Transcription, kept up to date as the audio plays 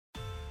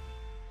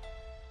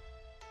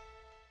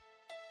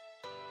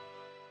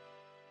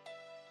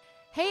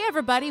Hey,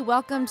 everybody.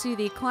 Welcome to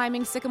the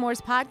Climbing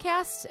Sycamores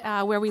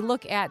podcast, where we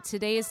look at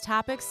today's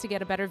topics to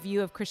get a better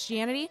view of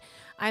Christianity.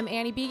 I'm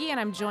Annie Beege, and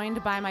I'm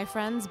joined by my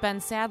friends Ben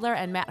Sadler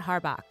and Matt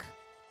Harbach.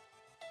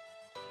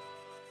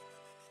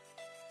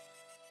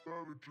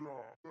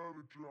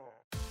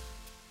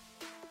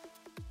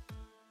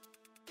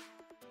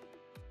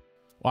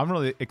 Well, I'm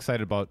really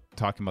excited about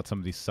talking about some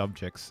of these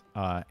subjects.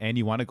 Anne,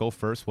 you want to go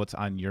first? What's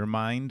on your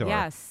mind? Or?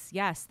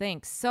 Yes,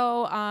 thanks.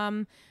 So,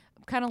 I'm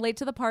kind of late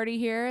to the party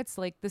here. It's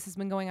like this has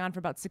been going on for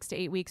about 6 to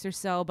 8 weeks or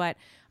so, but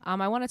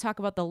I want to talk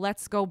about the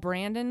Let's Go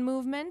Brandon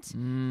movement.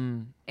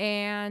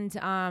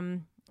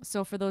 And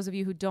so for those of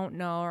you who don't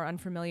know or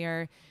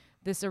unfamiliar,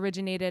 this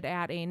originated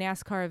at a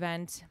NASCAR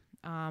event.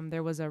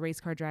 There was a race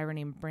car driver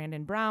named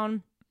Brandon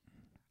Brown,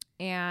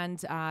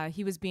 and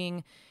he was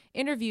being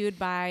interviewed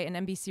by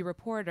an NBC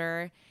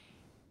reporter,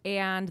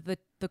 and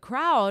the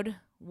crowd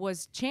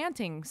was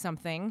chanting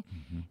something,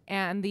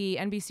 and the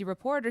NBC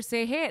reporter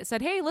said,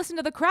 "Hey, listen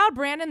to the crowd,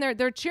 Brandon.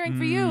 They're cheering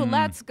for you.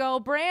 Let's go,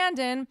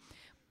 Brandon."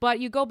 But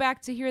you go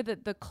back to hear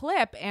the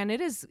clip, and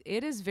it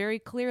is very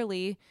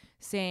clearly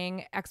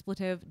saying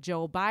expletive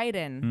Joe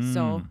Biden.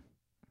 So,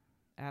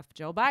 F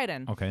Joe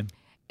Biden. Okay.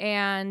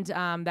 And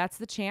that's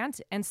the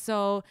chant. And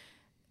so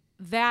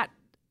that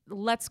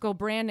Let's Go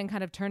Brandon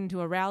kind of turned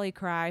into a rally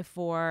cry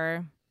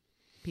for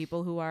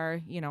people who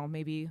are,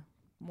 maybe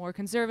more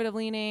conservative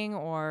leaning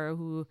or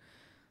who,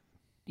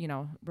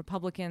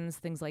 Republicans,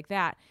 things like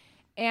that.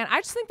 And I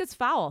just think that's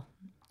foul.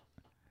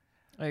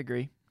 I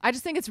agree. I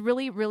just think it's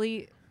really,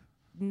 really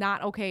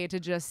not okay to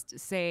just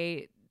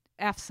say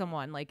F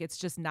someone. Like, it's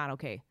just not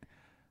okay.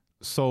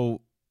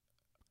 So,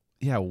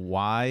 yeah,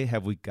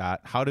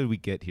 how did we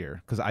get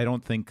here? Because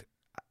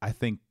I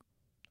think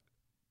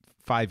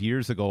 5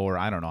 years ago, or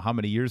I don't know how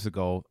many years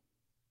ago,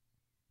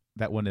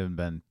 that wouldn't have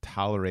been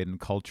tolerated in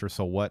culture.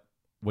 So what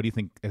do you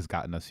think has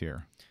gotten us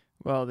here?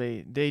 Well,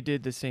 they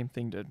did the same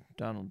thing to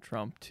Donald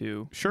Trump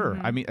too. Sure.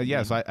 I mean,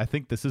 so I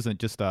think this isn't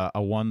just a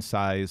one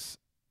size.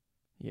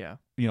 Yeah.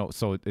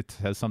 So it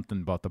has something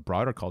about the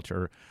broader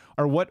culture.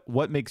 Or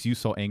what makes you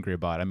so angry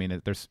about it? I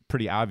mean, there's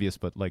pretty obvious,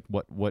 but like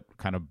what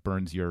kind of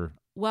burns your...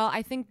 Well,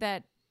 I think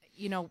that,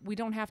 we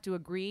don't have to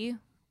agree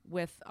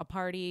with a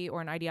party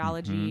or an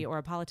ideology or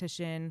a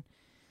politician,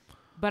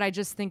 but I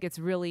just think it's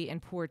really in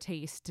poor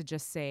taste to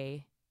just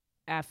say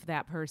F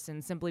that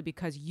person simply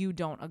because you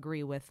don't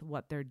agree with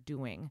what they're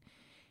doing.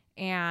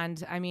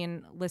 And I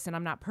mean, listen,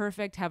 I'm not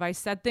perfect. Have I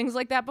said things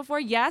like that before?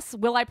 Yes.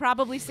 Will I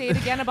probably say it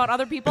again about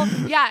other people?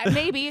 Yeah,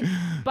 maybe.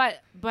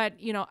 But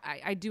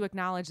I do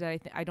acknowledge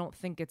that I don't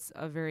think it's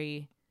a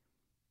very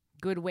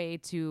good way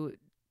to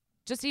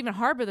just even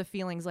harbor the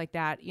feelings like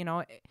that.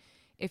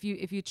 If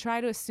you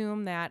try to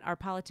assume that our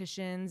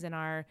politicians and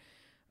our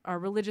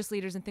religious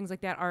leaders and things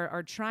like that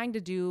are trying to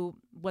do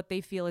what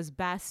they feel is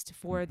best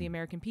for the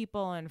American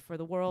people and for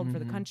the world, for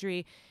the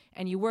country,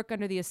 and you work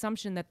under the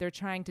assumption that they're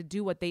trying to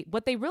do what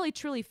they really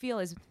truly feel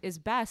is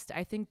best,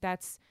 I think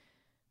that's,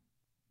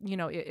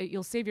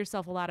 you'll save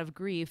yourself a lot of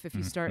grief if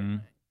you start,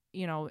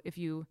 if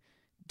you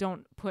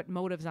don't put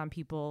motives on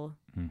people,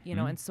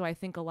 and so I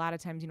think a lot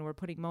of times, we're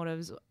putting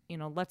motives,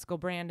 Let's Go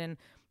Brandon,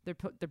 they're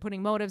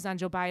putting motives on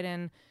Joe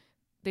Biden.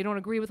 They don't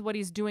agree with what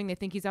he's doing. They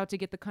think he's out to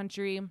get the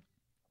country.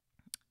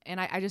 And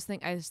I just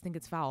think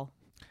it's foul.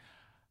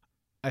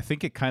 I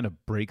think it kind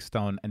of breaks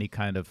down any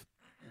kind of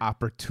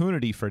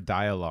opportunity for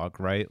dialogue,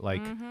 right?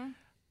 Like,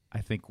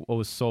 I think what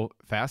was so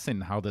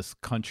fascinating how this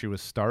country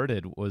was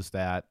started was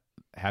that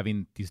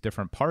having these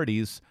different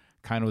parties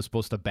kind of was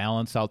supposed to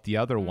balance out the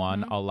other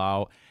one,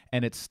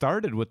 and it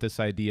started with this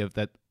idea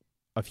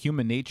of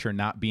human nature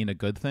not being a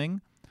good thing,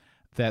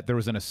 that there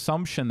was an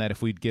assumption that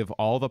if we'd give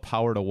all the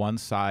power to one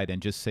side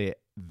and just say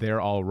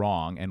they're all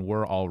wrong and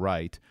we're all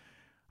right,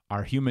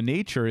 our human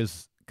nature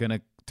is going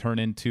to turn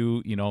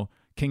into,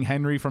 King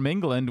Henry from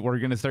England. We're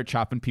going to start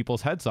chopping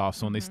people's heads off.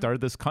 So when they started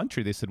this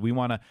country, they said, we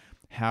want to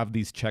have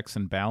these checks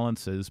and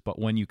balances. But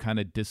when you kind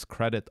of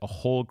discredit a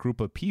whole group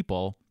of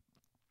people,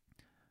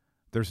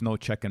 there's no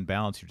check and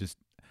balance.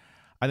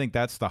 I think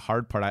that's the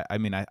hard part. I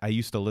mean, I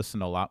used to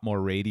listen to a lot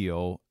more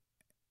radio,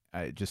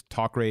 just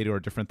talk radio or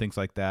different things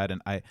like that.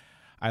 And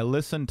I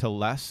listen to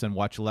less and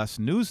watch less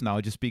news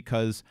now just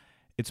because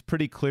it's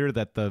pretty clear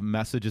that the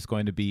message is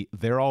going to be,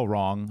 they're all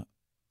wrong,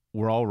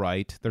 we're all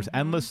right. There's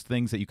endless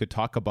things that you could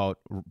talk about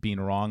being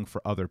wrong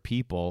for other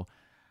people,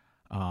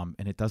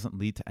 and it doesn't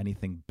lead to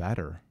anything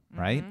better,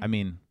 right? I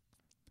mean,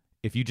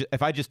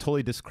 if I just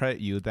totally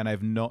discredit you, then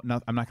I'm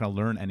not going to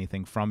learn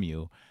anything from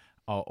you,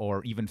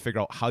 or even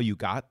figure out how you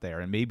got there.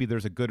 And maybe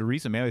there's a good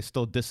reason. Maybe I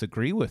still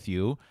disagree with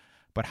you,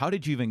 but how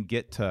did you even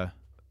get to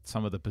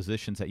some of the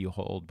positions that you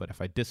hold? But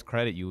if I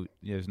discredit you,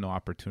 there's no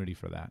opportunity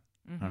for that.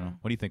 I don't know.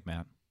 What do you think,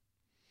 Matt?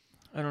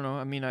 I don't know.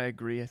 I mean, I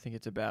agree. I think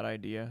it's a bad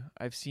idea.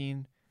 I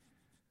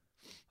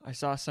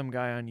saw some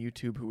guy on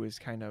YouTube who was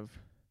kind of,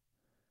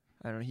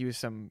 I don't know, he was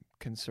some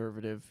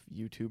conservative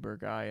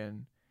YouTuber guy,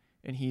 and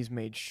he's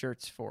made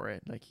shirts for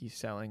it. Like, he's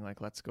selling,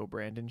 like, Let's Go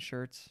Brandon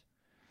shirts.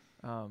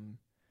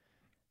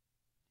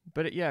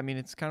 But, yeah, I mean,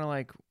 it's kind of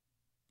like,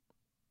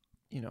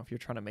 if you're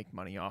trying to make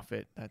money off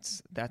it,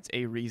 that's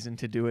a reason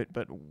to do it.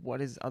 But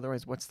what's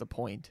the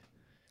point?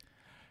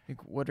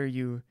 Like, what are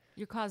you?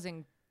 You're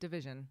causing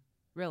division,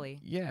 really.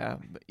 Yeah,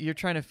 but you're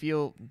trying to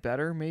feel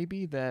better,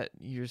 maybe, that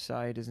your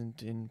side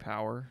isn't in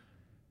power.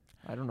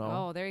 I don't know.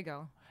 Oh, there you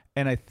go.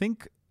 And I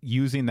think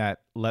using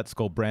that "Let's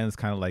Go" brand is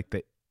kind of like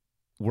that.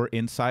 We're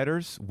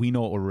insiders. We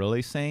know what we're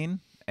really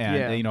saying,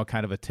 and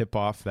kind of a tip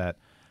off that,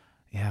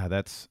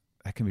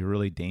 that can be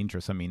really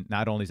dangerous. I mean,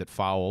 not only is it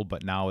foul,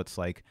 but now it's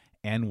like,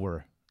 and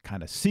we're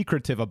kind of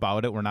secretive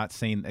about it. We're not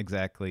saying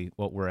exactly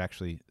what we're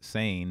actually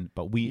saying,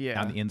 but we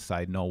on the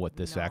inside know what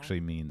this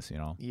actually means.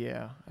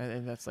 Yeah,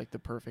 and that's like the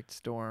perfect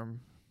storm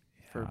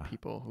for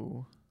people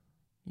who,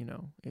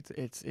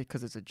 it's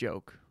because it's a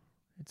joke.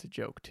 It's a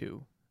joke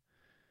too.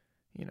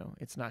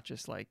 It's not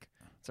just like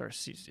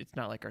it's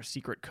not like our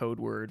secret code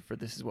word for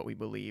this is what we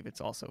believe. It's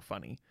also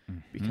funny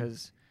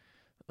because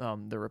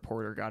the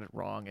reporter got it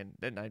wrong,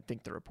 and I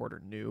think the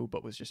reporter knew,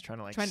 but was just trying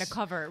to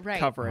cover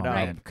it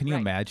up. Can you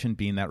imagine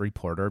being that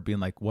reporter, being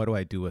like, "What do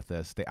I do with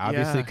this? They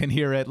obviously can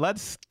hear it.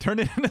 Let's turn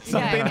it into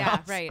something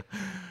else." Right.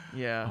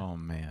 Yeah. Oh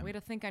man. Way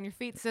to think on your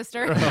feet,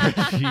 sister. Oh,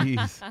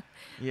 jeez.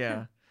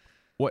 Yeah.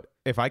 What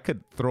if I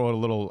could throw a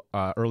little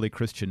early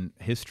Christian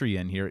history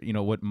in here?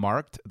 What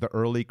marked the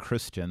early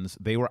Christians,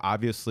 they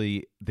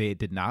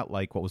did not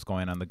like what was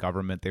going on in the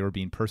government. They were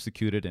being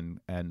persecuted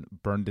and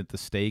burned at the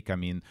stake. I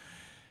mean,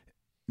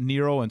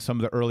 Nero and some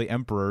of the early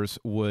emperors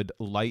would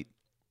light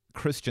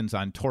Christians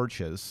on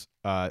torches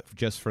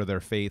just for their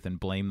faith and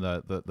blame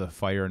the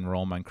fire in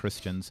Rome on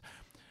Christians.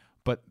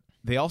 But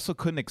they also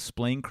couldn't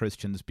explain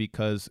Christians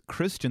because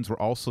Christians were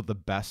also the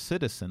best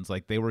citizens.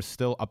 Like, they were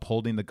still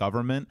upholding the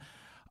government.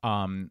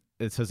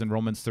 It says in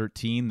Romans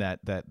 13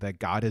 that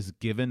God has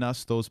given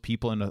us those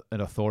people in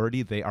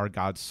authority. They are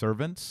God's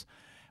servants,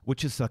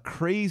 which is a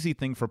crazy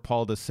thing for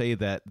Paul to say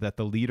that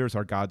the leaders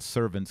are God's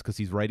servants, because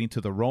he's writing to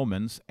the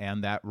Romans,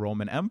 and that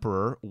Roman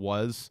emperor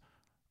was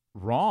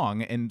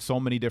wrong in so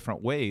many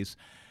different ways.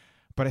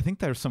 But I think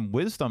there's some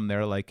wisdom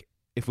there. Like,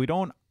 if we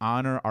don't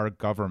honor our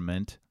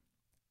government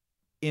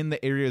in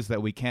the areas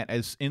that we can,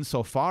 as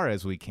insofar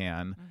as we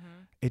can,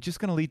 it's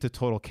just going to lead to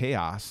total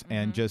chaos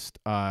and just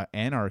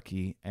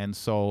anarchy. And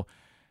so,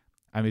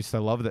 I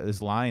love that this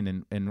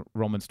line in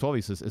Romans 12.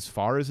 He says, "As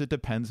far as it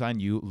depends on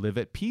you, live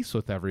at peace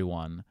with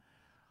everyone."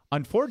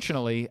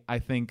 Unfortunately, I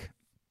think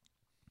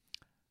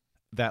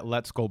that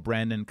 "Let's Go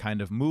Brandon"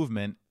 kind of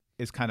movement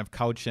is kind of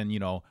couched in,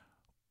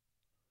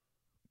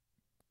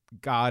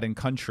 God and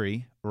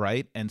country,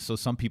 right? And so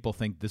some people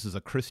think this is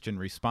a Christian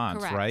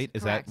response, right?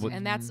 Is Correct. that what?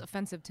 And that's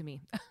offensive to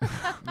me.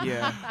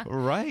 Yeah.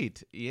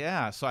 Right.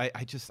 Yeah. So I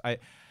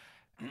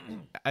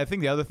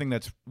think the other thing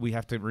we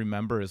have to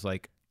remember is,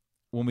 like,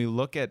 when we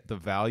look at the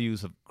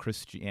values of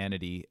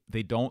Christianity,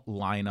 they don't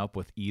line up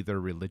with either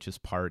religious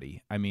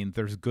party. I mean,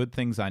 there's good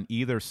things on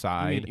either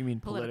side. You mean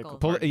political?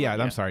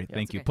 I'm sorry.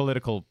 Thank you. Okay.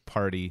 Political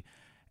party.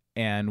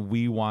 And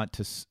we want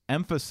to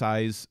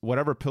emphasize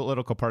whatever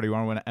political party we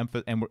want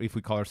to and if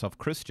we call ourselves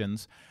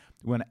Christians,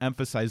 we want to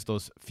emphasize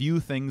those few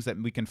things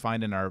that we can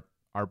find in our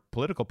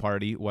political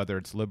party, whether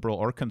it's liberal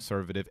or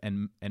conservative,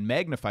 and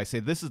magnify,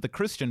 say, this is the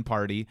Christian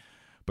party,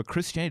 but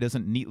Christianity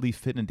doesn't neatly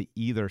fit into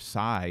either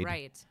side.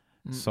 Right.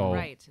 So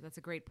Right. That's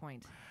a great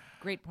point.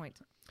 Great point.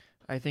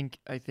 I think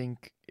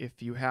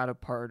if you had a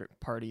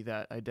party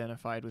that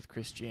identified with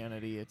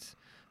Christianity, it's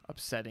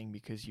upsetting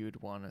because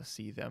you'd want to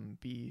see them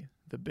be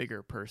the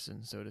bigger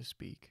person, so to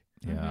speak.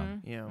 Yeah.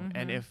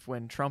 And if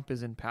when Trump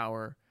is in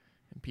power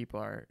and people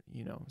are,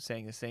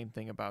 saying the same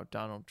thing about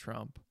Donald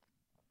Trump,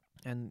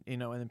 and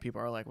then people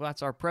are like, well,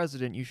 that's our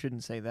president, you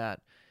shouldn't say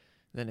that.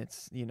 Then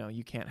it's,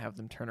 you can't have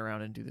them turn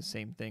around and do the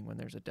same thing when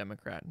there's a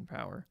Democrat in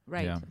power.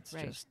 Right. Yeah.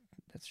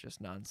 That's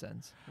just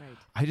nonsense. Right.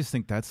 I just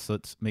think that's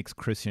what makes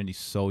Christianity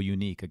so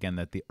unique. Again,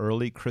 that the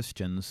early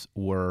Christians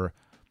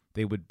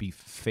they would be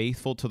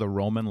faithful to the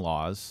Roman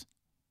laws,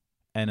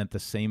 and at the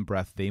same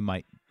breath, they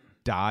might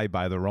die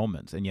by the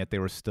Romans, and yet they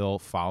were still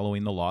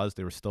following the laws.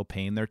 They were still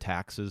paying their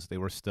taxes. They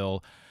were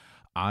still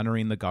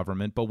honoring the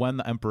government. But when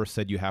the emperor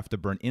said, "You have to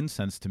burn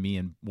incense to me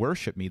and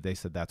worship me," they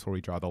said, "That's where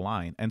we draw the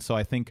line." And so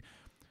I think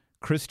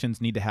Christians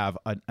need to have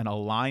a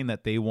line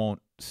that they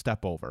won't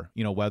step over,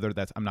 whether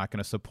that's, I'm not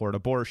going to support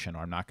abortion, or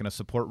I'm not going to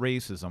support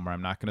racism, or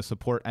I'm not going to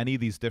support any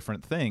of these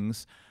different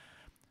things.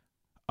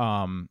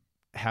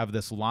 Have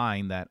this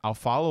line that I'll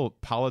follow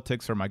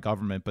politics or my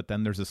government, but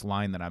then there's this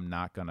line that I'm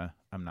not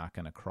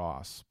gonna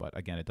cross. But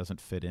again, it doesn't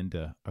fit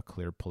into a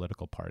clear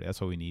political party. That's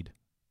what we need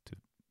to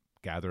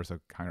gather as a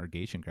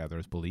congregation, gather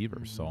as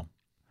believers. So,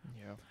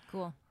 Yeah.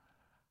 Cool.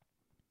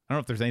 I don't know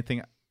if there's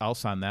anything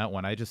else on that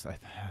one.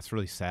 It's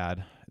really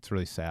sad. It's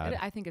really sad.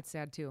 I think it's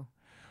sad too.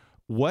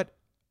 What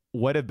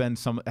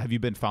have you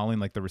been following,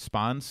 like, the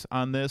response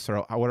on this,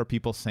 or what are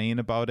people saying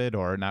about it,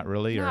 or not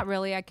really? Not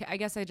really. I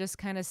guess I just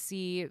kind of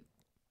see,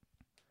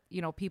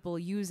 people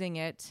using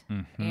it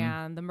Mm-hmm.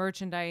 and the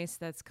merchandise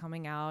that's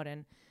coming out,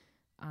 and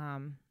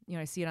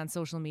I see it on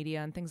social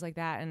media and things like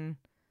that, and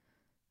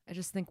I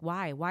just think,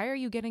 why are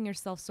you getting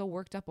yourself so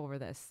worked up over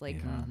this?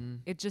 Like, Yeah.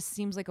 it just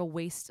seems like a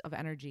waste of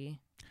energy.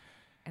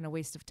 and a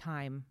waste of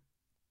time.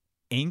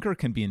 Anger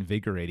can be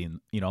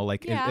invigorating,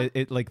 like Yeah.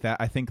 it like that.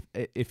 I think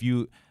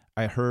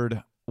I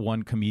heard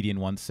one comedian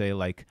once say,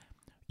 like,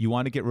 you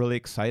want to get really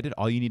excited,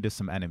 all you need is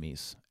some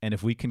enemies. And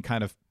if we can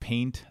kind of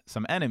paint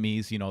some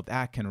enemies,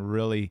 that can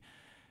really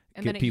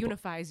And get then it people,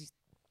 unifies,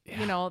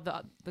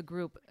 the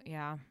group.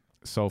 Yeah.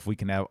 so if we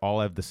can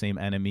all have the same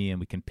enemy and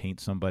we can paint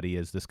somebody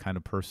as this kind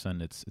of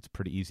person, it's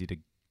pretty easy to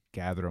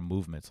gather a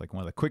movement. It's like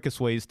one of the quickest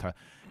ways to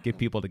get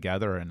people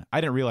together. And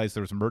I didn't realize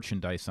there was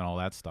merchandise and all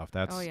that stuff.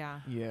 That's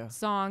Yeah. Yeah.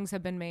 Songs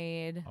have been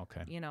made,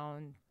 okay.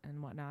 and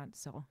whatnot.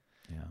 So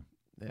Yeah.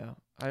 Yeah.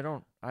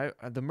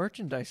 The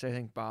merchandise I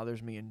think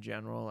bothers me in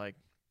general, like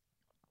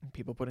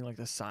people putting like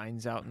the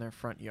signs out in their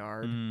front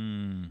yard.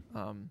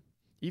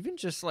 Even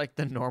just like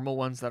the normal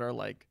ones that are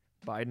like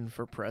Biden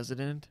for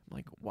president.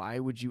 Like, why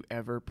would you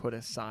ever put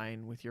a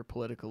sign with your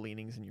political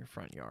leanings in your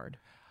front yard?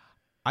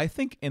 I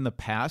think in the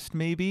past,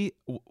 maybe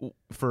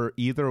for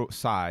either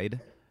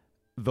side,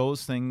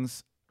 those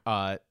things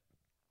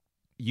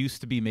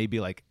used to be maybe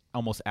like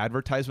almost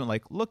advertisement,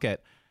 like, look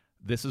at,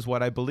 this is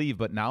what I believe.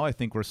 But now I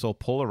think we're so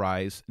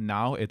polarized.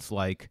 Now it's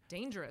like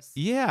dangerous.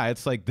 Yeah,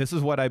 it's like, this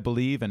is what I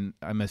believe, and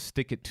I'm gonna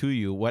stick it to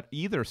you. What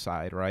either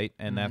side, right?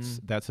 And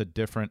that's a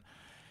different.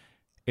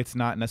 It's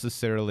not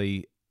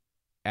necessarily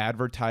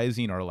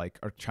advertising or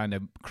trying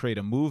to create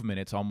a movement.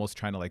 It's almost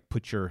trying to like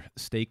put your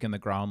stake in the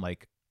ground,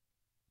 like,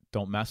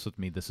 don't mess with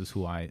me. This is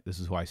who I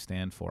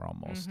stand for.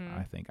 Almost,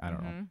 I think. I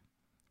don't know.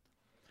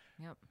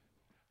 Yep.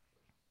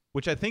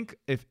 Which I think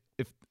if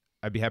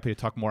I'd be happy to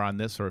talk more on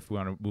this, or if we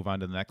want to move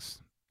on to the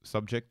next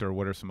subject, or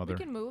what are some other. We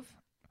can move.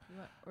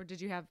 Or did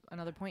you have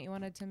another point you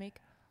wanted to make?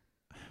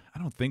 I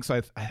don't think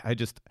so. I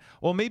just,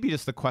 well, maybe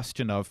just the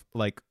question of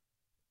like,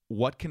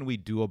 what can we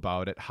do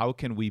about it? How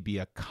can we be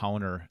a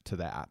counter to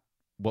that?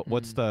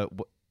 What's I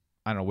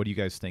don't know. What do you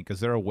guys think? Is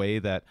there a way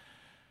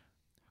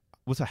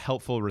what's a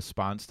helpful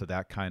response to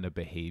that kind of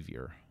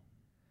behavior?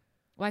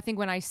 Well, I think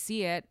when I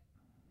see it,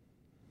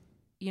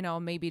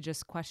 maybe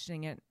just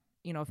questioning it,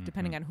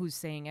 depending on who's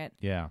saying it.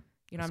 Yeah.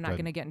 I'm not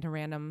going to get into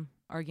random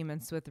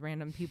arguments with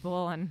random people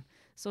on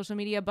social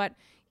media, but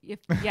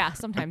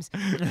sometimes.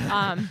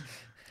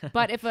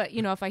 But if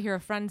I hear a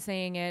friend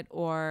saying it,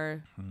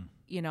 or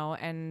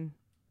and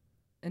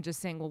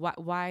just saying, well,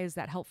 why is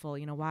that helpful?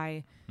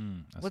 Why?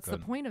 What's the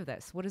point of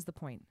this? What is the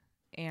point?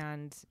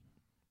 And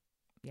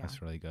yeah,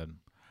 that's really good.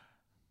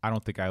 I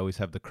don't think I always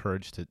have the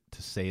courage to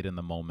say it in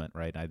the moment,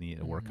 right? I need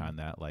to work on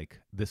that. Like,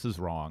 this is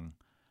wrong.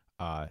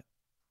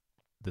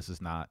 This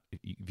is not. If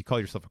you call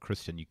yourself a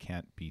Christian, you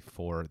can't be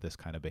for this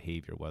kind of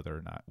behavior, whether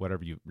or not,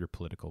 whatever your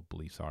political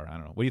beliefs are. I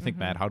don't know. What do you think,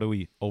 Matt? How do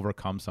we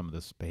overcome some of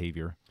this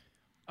behavior?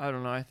 I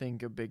don't know. I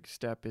think a big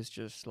step is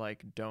just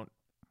like, don't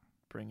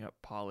bring up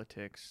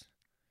politics.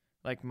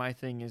 Like, my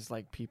thing is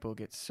like, people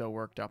get so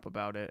worked up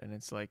about it, and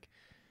it's like,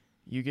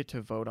 you get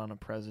to vote on a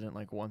president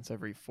like once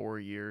every 4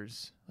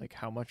 years. Like,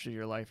 how much of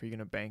your life are you going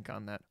to bank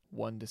on that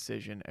one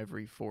decision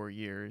every 4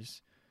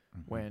 years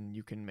when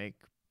you can make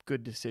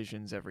good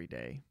decisions every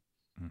day?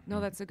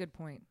 No, that's a good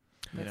point.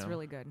 That's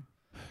really good.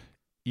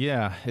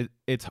 Yeah,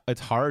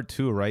 it's hard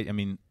too, right? I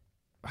mean,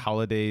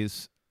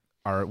 holidays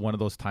are one of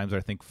those times where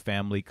I think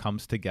family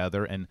comes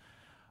together, and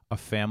a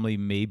family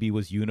maybe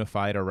was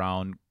unified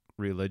around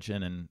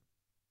religion and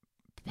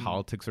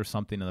politics or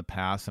something in the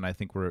past, and I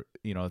think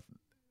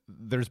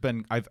there's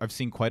been I've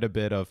seen quite a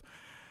bit of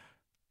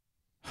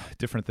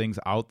different things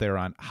out there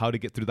on how to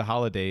get through the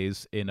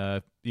holidays in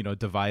a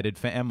divided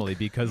family,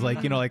 because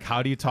like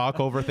how do you talk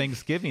over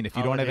Thanksgiving if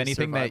you don't have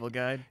anything survival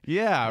guide?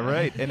 Yeah,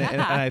 right. And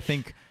I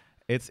think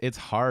it's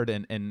hard,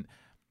 and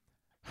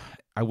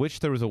I wish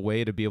there was a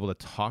way to be able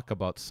to talk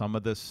about some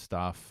of this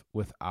stuff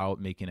without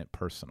making it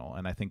personal.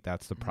 And I think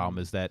that's the problem,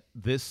 is that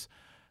this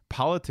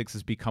politics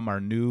has become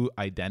our new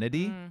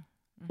identity.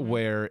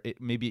 Where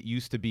maybe it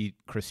used to be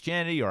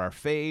Christianity or our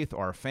faith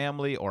or our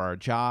family or our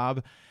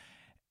job.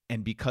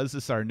 And because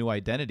this is our new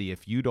identity,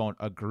 if you don't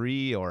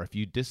agree or if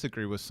you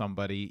disagree with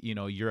somebody,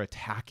 you're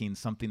attacking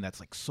something that's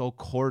like so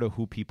core to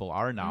who people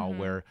are now,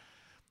 where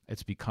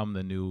it's become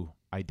the new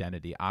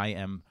identity.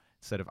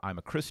 Instead of I'm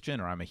a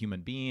Christian or I'm a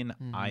human being,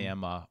 I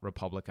am a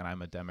Republican,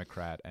 I'm a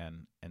Democrat.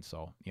 And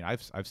so,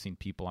 I've seen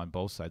people on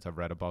both sides. I've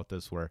read about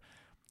this where,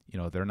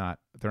 they're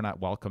not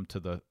welcome to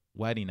the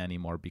wedding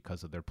anymore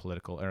because of their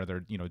political, or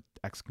they're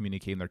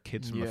excommunicating their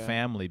kids from the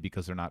family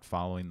because they're not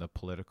following the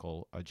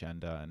political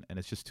agenda, and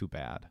it's just too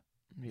bad.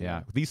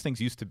 These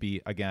things used to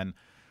be, again,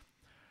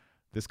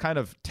 this kind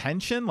of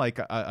tension, like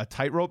a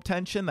tightrope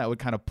tension that would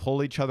kind of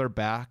pull each other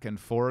back and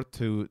forth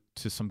to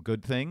some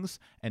good things,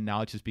 and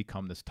now it's just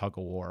become this tug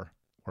of war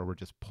where we're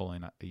just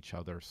pulling at each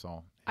other.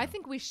 So I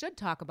think we should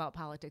talk about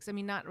politics. I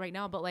mean, not right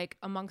now, but like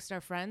amongst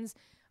our friends.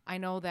 I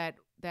know that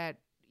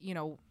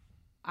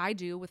I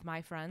do with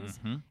my friends,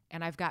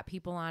 and I've got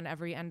people on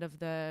every end of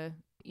the,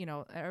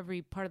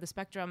 every part of the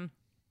spectrum,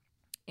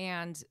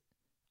 and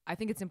I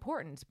think it's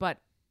important, but,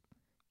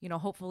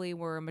 hopefully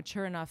we're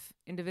mature enough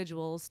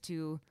individuals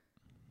to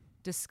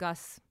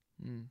discuss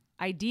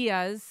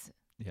ideas,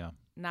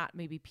 not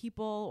maybe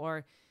people,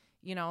 or,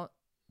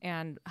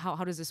 and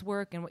how does this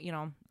work, and,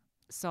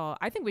 So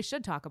I think we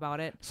should talk about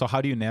it. So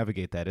how do you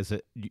navigate that? Is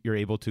it you're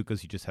able to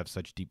because you just have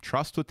such deep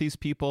trust with these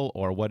people,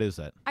 or what is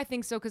it? I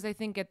think so, because I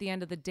think at the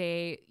end of the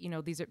day,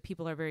 these are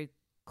people are very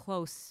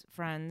close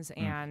friends,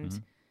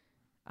 and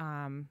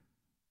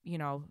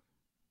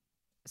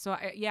so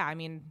I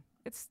mean,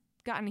 it's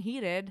gotten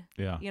heated,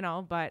 Yeah.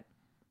 But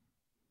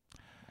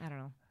I don't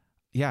know.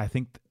 Yeah, I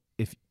think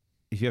if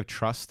you have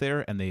trust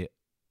there and they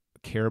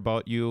care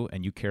about you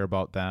and you care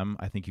about them,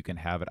 I think you can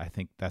have it. I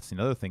think that's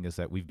another thing, is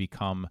that we've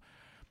become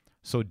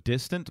so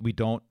distant.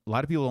 A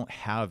lot of people don't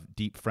have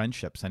deep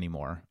friendships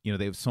anymore.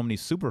 They have so many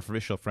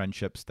superficial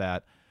friendships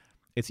that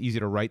it's easy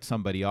to write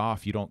somebody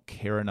off. You don't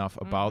care enough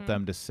about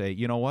them to say,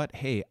 you know what?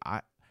 Hey,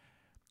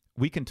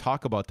 we can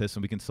talk about this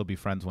and we can still be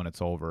friends when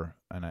it's over.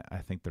 And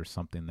I think there's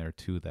something there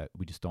too, that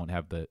we just don't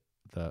have the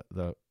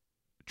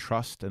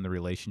trust and the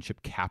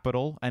relationship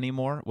capital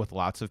anymore with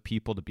lots of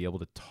people to be able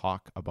to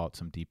talk about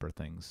some deeper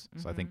things.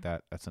 So I think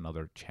that's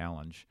another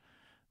challenge,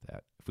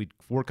 that if we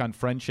work on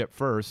friendship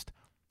first,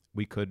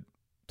 we could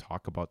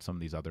talk about some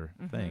of these other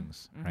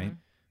things, right?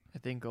 I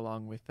think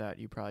along with that,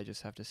 you probably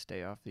just have to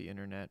stay off the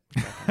internet,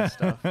 that kind of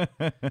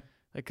stuff.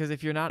 Because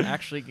if you're not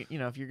actually,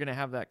 if you're going to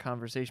have that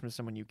conversation with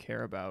someone you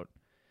care about,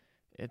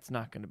 it's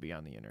not going to be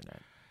on the internet.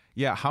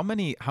 Yeah, how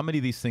many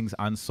of these things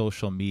on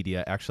social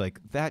media actually,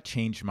 that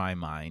changed my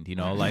mind?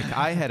 Like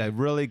I had a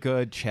really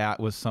good chat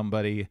with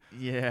somebody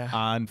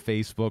on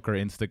Facebook or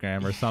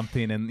Instagram or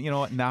something, and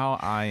now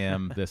I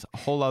am this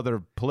whole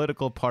other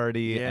political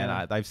party, and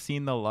I've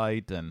seen the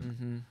light,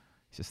 and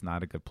it's just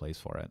not a good place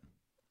for it.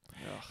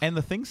 Ugh. And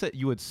the things that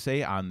you would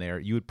say on there,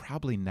 you would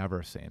probably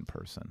never say in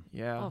person.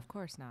 Yeah. Oh, of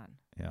course not.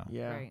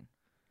 Yeah. Right.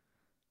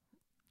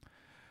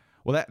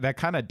 Well, that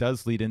kind of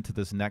does lead into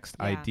this next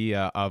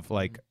idea of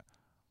like,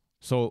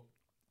 so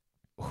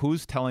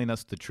who's telling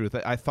us the truth?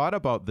 I thought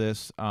about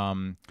this.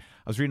 I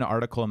was reading an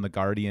article in The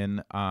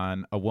Guardian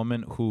on a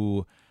woman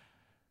who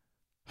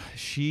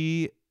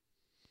she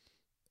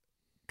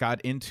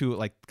got into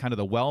like kind of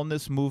the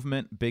wellness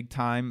movement big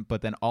time,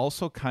 but then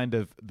also kind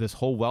of this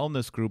whole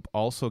wellness group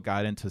also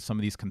got into some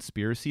of these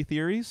conspiracy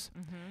theories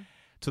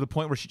to the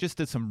point where she just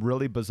did some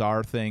really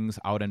bizarre things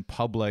out in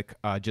public,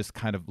 just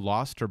kind of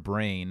lost her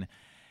brain.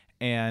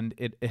 And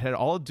it had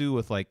all to do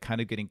with like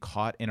kind of getting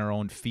caught in her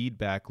own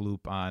feedback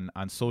loop on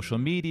social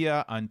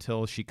media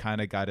until she kind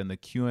of got in the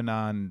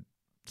QAnon,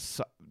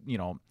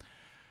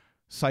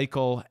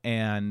 cycle.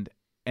 And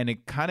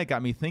it kind of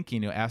got me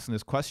thinking, asking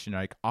this question,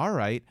 like, all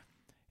right,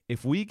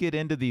 if we get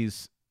into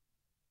these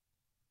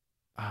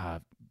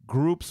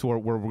groups where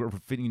we're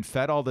being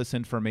fed all this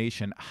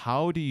information,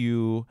 how do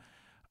you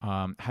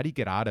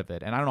get out of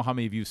it? And I don't know how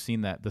many of you have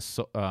seen that, the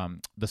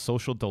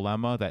Social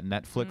Dilemma, that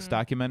Netflix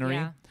documentary.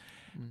 Yeah.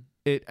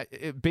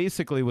 It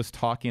basically was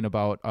talking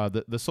about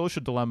the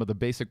social dilemma. The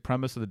basic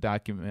premise of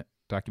the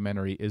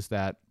documentary is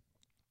that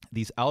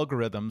these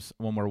algorithms,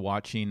 when we're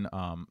watching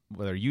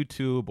whether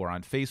YouTube or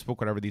on Facebook,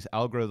 whatever, these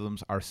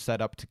algorithms are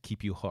set up to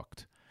keep you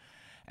hooked.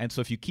 And so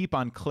if you keep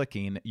on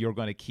clicking, you're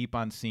going to keep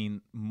on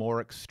seeing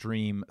more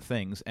extreme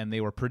things. And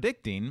they were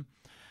predicting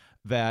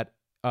that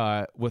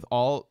with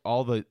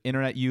all the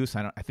internet use,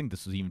 I think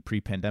this was even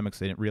pre-pandemic,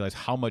 so they didn't realize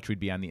how much we'd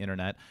be on the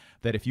internet,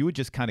 that if you would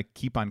just kind of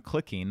keep on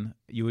clicking,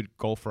 you would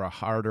go for a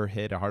harder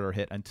hit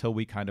until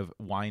we kind of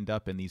wind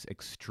up in these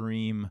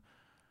extreme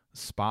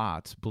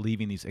spots,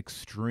 believing these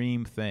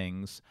extreme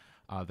things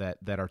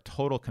that are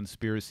total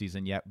conspiracies,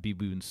 and yet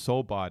being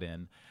so bought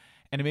in.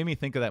 And it made me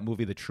think of that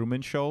movie, The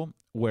Truman Show,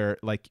 where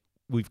like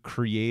we've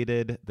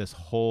created this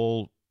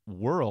whole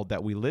world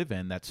that we live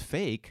in that's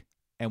fake,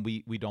 and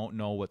we don't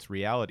know what's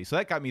reality. So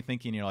that got me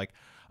thinking, like,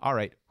 all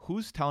right,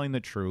 who's telling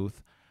the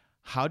truth?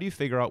 How do you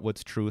figure out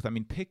what's truth? I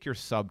mean, pick your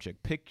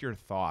subject, pick your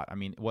thought. I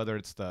mean, whether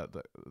it's the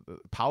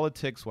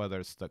politics, whether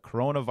it's the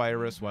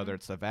coronavirus, whether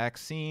it's the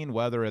vaccine,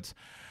 whether it's,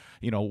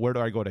 where do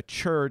I go to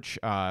church?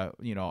 How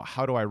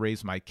do I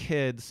raise my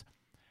kids?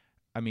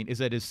 I mean,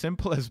 is it as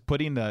simple as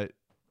putting the,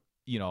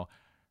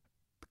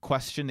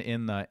 question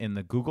in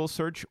the Google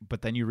search,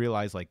 but then you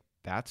realize like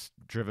that's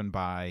driven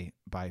by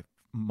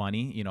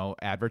money,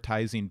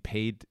 advertising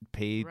paid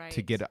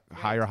to get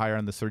higher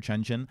on the search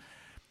engine.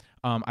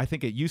 I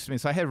think it used to be,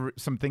 so I had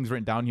some things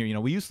written down here.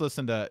 We used to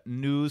listen to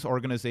news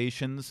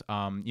organizations,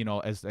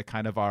 as a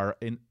kind of our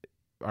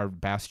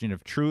bastion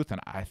of truth.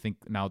 And I think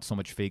now it's so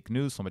much fake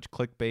news, so much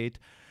clickbait.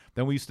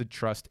 Then we used to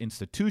trust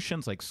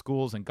institutions like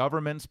schools and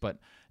governments, but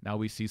now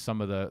we see some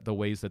of the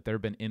ways that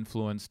they've been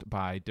influenced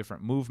by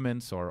different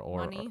movements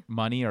or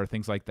money or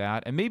things like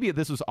that. And maybe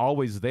this was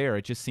always there.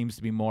 It just seems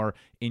to be more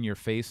in your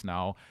face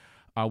now.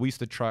 We used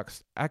to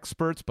trust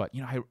experts, but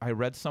I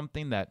read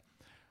something that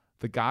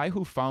the guy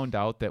who found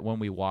out that when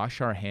we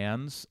wash our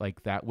hands,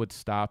 like that would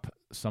stop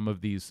some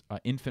of these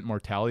infant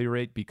mortality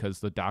rate, because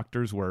the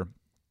doctors were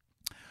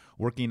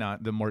working on,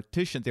 the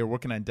morticians, they were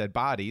working on dead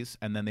bodies,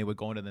 and then they would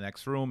go into the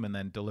next room and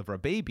then deliver a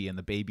baby, and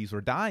the babies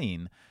were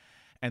dying.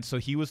 And so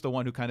he was the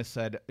one who kind of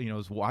said,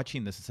 was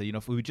watching this and said,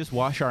 if we would just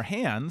wash our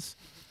hands,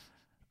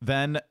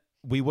 then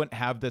we wouldn't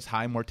have this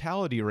high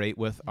mortality rate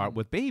with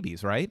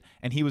babies, right?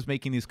 And he was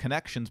making these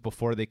connections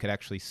before they could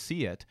actually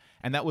see it,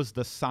 and that was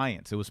the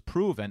science. It was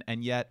proven,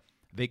 and yet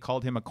they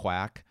called him a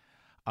quack.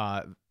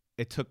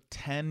 It took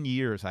 10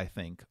 years, I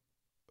think,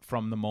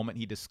 from the moment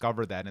he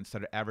discovered that and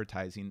started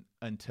advertising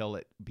until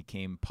it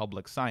became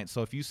public science.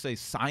 So if you say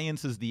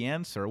science is the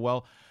answer,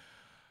 well,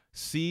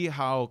 see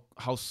how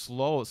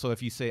slow. So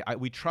if you say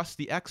we trust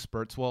the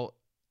experts, well,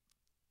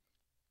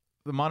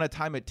 the amount of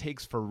time it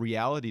takes for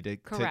reality to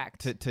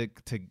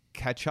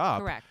catch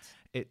up, Correct.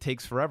 it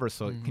takes forever.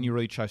 So can you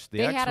really trust the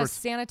They experts? had us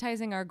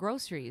sanitizing our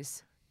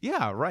groceries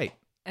Yeah, right.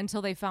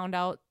 until they found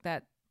out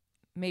that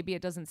maybe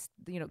it doesn't,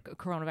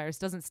 coronavirus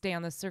doesn't stay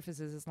on the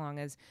surfaces as long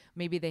as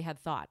maybe they had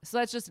thought. So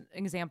that's just an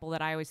example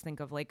that I always think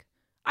of. Like,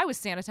 I was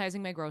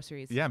sanitizing my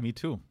groceries. Yeah, me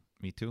too.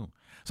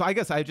 So I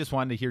guess I just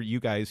wanted to hear you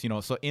guys,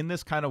 so in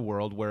this kind of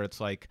world where it's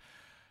like,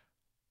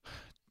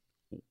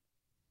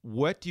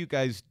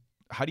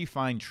 how do you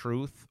find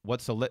truth?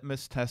 What's the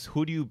litmus test?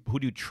 Who do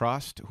you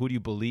trust? Who do you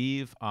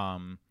believe?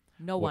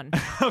 No one.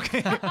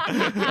 Okay.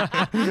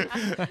 That's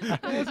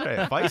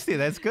right. Feisty.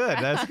 That's good.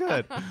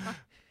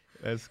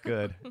 That's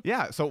good.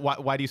 Yeah. So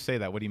why do you say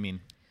that? What do you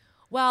mean?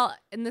 Well,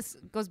 and this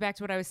goes back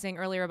to what I was saying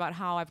earlier about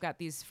how I've got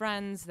these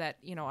friends that,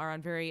 are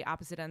on very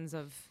opposite ends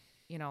of,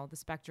 the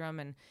spectrum,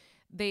 and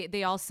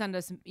they all send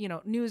us,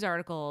 news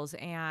articles,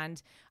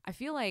 and I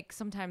feel like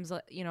sometimes,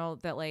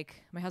 that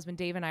like my husband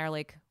Dave and I are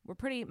like, we're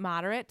pretty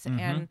moderate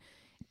and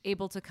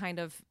able to kind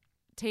of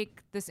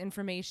take this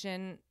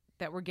information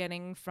that we're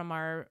getting from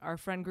our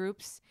friend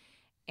groups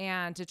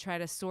and to try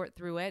to sort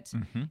through it.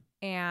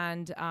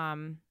 And,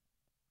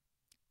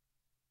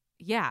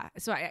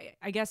 so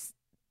I guess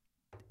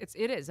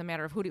it is a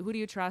matter of who do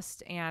you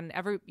trust, and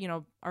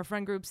our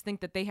friend groups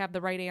think that they have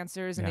the right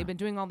answers and they've been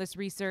doing all this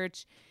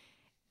research.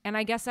 And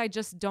I guess I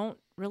just don't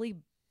really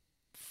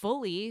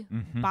fully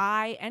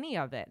buy any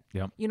of it.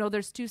 Yep.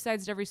 There's two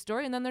sides to every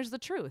story, and then there's the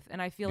truth.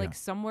 And I feel like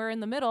somewhere in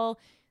the middle,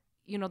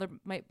 there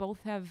might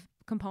both have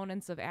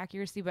components of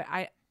accuracy, but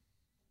I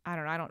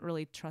don't know. I don't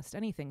really trust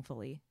anything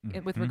fully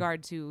with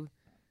regard to,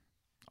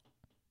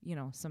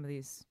 some of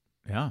these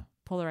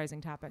polarizing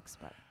topics.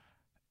 But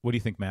what do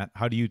you think, Matt?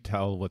 How do you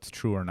tell what's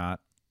true or not?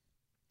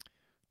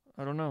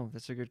 I don't know.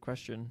 That's a good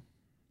question.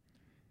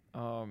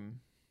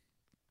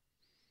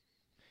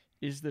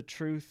 Is the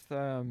truth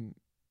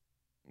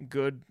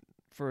good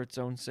for its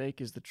own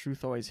sake? Is the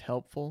truth always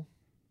helpful?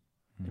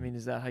 I mean,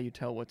 is that how you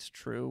tell what's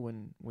true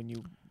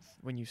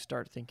when you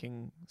start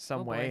thinking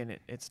some way and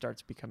it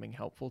starts becoming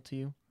helpful to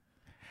you?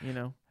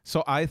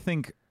 So I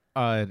think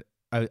I've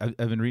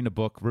been reading a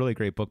book, really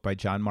great book by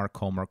John Mark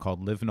Comer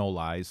called "Live No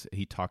Lies."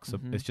 He talks.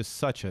 It's just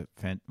such a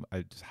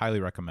I just highly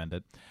recommend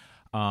it.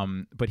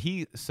 But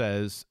he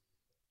says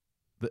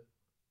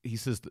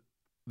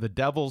the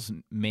devil's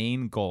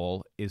main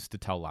goal is to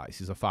tell lies.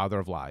 He's a father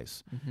of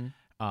lies.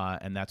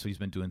 And that's what he's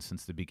been doing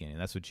since the beginning.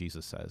 That's what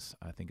Jesus says.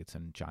 I think it's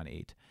in John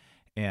 8.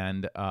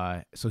 And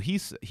so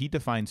he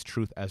defines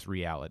truth as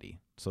reality.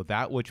 So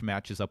that which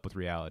matches up with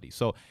reality.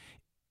 So,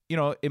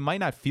 it might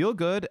not feel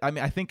good. I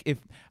mean, I think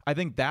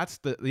that's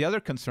the other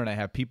concern I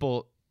have.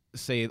 People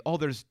say, oh,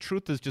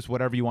 truth is just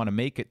whatever you want to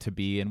make it to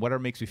be, and whatever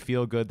makes you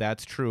feel good,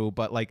 that's true.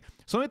 But like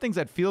so many things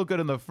that feel good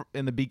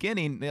in the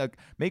beginning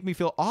make me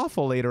feel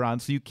awful later on.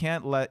 So you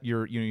can't let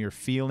your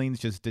feelings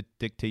just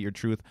dictate your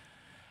truth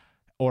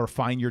or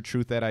find your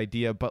truth, that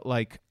idea. But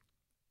like,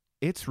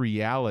 it's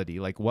reality.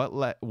 Like what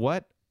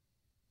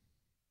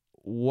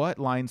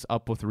lines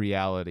up with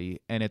reality,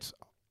 and it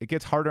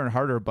gets harder and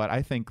harder. But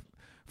I think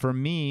for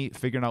me,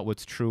 figuring out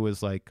what's true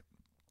is like,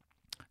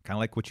 kind of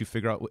like what you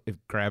figure out if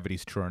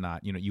gravity's true or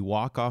not. You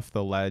walk off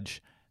the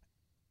ledge,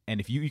 and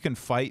if you can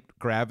fight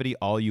gravity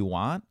all you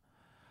want,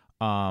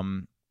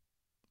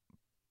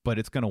 but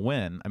it's going to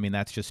win. I mean,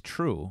 that's just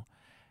true.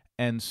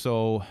 And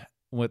so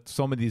with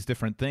some of these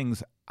different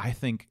things, I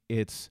think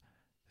it's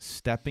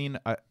stepping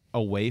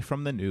away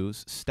from the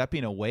news,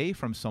 stepping away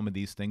from some of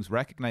these things,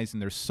 recognizing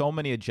there's so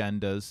many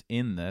agendas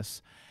in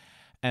this,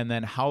 and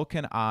then how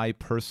can I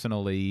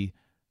personally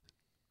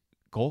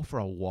go for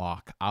a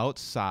walk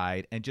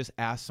outside and just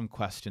ask some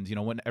questions.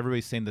 When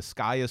everybody's saying the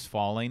sky is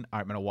falling,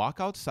 I'm going to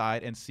walk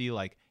outside and see,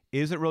 like,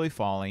 is it really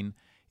falling?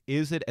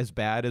 Is it as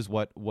bad as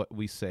what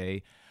we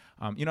say?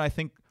 I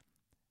think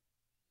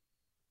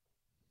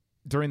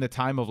during the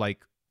time of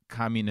like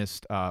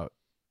communist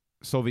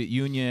Soviet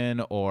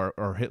Union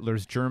or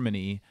Hitler's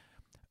Germany,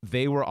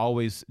 they were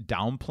always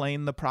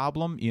downplaying the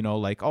problem,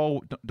 like,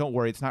 oh, don't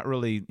worry, it's not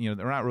really, they're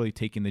not really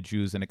taking the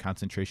Jews into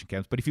concentration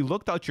camps. But if you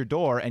looked out your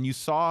door and you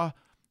saw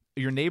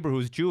your neighbor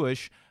who's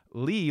Jewish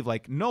leave,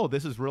 like, no,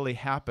 this is really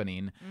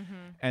happening.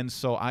 And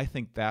so I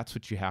think that's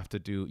what you have to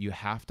do. You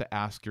have to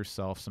ask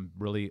yourself some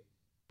really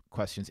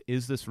questions.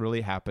 Is this really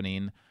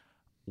happening?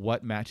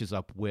 What matches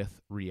up with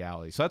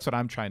reality? So that's what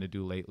I'm trying to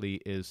do lately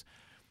is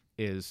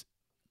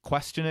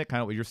question it,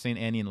 kind of what you're saying,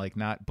 Annie, and like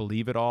not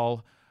believe it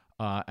all.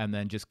 and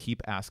then just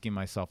keep asking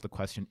myself the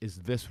question, is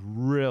this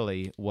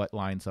really what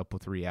lines up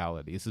with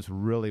reality? Is this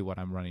really what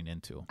I'm running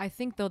into? I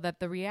think, though,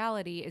 that the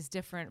reality is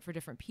different for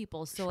different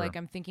people. So, Sure. like,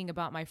 I'm thinking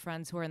about my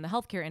friends who are in the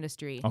healthcare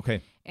industry.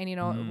 Okay. And,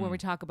 when we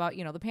talk about,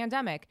 the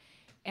pandemic,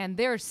 and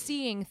they're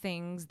seeing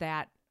things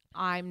that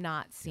I'm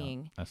not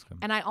seeing. Yeah, that's good.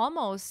 And I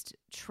almost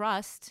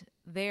trust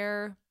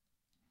their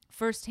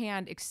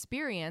firsthand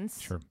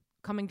experience Sure.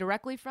 coming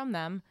directly from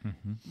them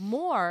Mm-hmm.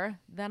 more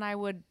than I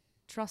would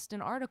trust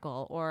an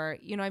article, or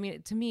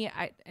to me,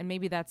 and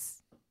maybe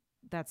that's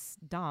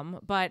dumb,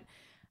 but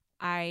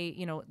I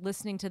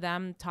listening to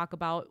them talk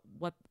about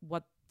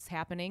what's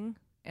happening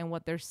and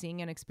what they're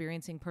seeing and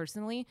experiencing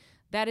personally,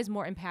 that is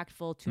more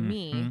impactful to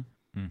me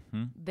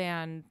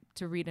than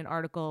to read an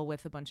article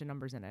with a bunch of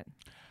numbers in it.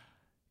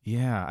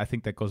 Yeah, I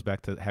think that goes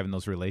back to having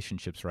those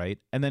relationships, right?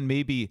 And then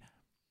maybe,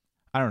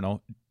 I don't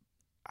know,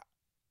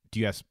 do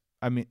you ask,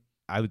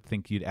 I would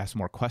think you'd ask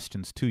more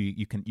questions too.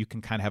 You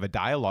can kind of have a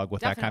dialogue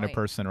with that kind of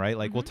Definitely. person, right?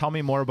 Like, well, tell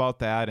me more about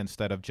that,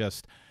 instead of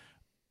just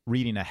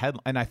reading a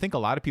headline. And I think a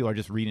lot of people are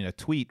just reading a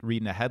tweet,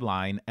 reading a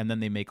headline, and then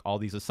they make all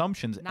these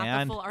assumptions. Not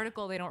and the full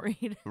article they don't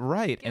read.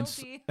 right.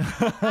 Guilty.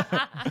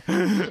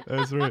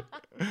 That's right.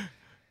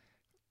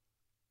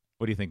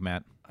 What do you think,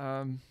 Matt?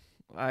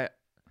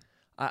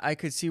 I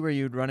could see where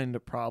you'd run into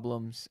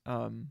problems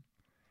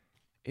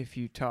if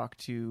you talk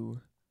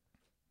to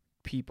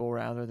people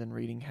rather than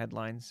reading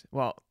headlines.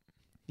 Well,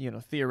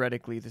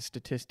 theoretically, the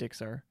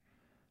statistics are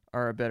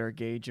a better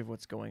gauge of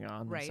what's going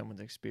on Right. than someone's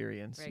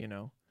experience. Right.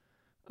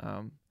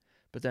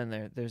 But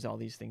then there's all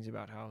these things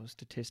about how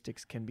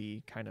statistics can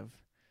be kind of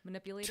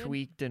Manipulated.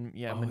 tweaked and Oh,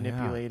 yeah.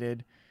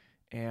 manipulated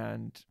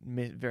and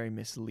very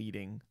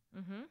misleading.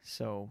 Mm-hmm.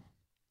 So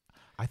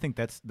I think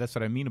that's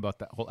what I mean about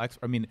that whole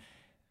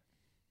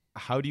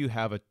how do you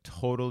have a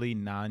totally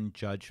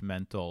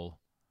non-judgmental,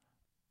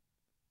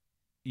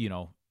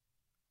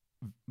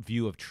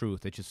 view of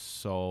truth? It's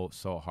just so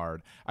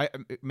hard. I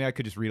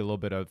could just read a little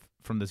bit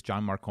from this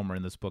John Mark Comer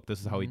in this book. This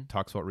is how he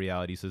talks about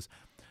reality. He says,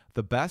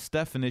 the best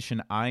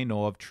definition I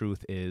know of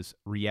truth is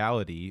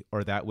reality,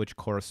 or that which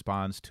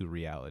corresponds to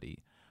reality.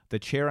 The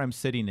chair I'm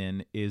sitting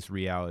in is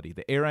reality.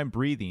 The air I'm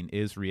breathing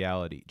is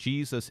reality.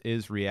 Jesus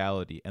is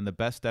reality. And the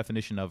best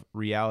definition of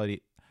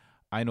reality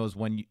I know is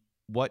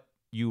what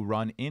you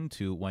run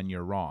into when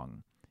you're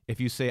wrong.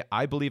 If you say,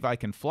 I believe I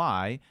can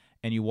fly,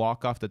 and you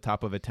walk off the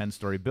top of a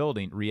 10-story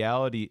building,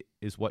 reality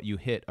is what you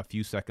hit a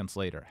few seconds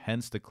later.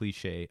 Hence the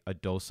cliche, a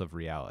dose of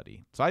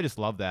reality. So I just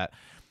love that,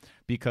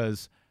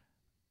 because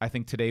I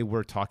think today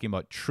we're talking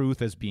about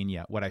truth as being,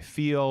 what I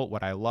feel,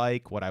 what I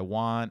like, what I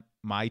want,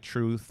 my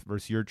truth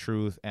versus your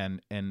truth.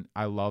 And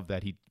I love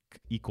that he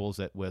equals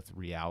it with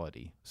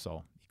reality.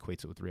 So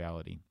equates it with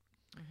reality.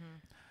 Mm-hmm.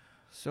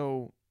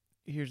 So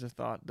here's a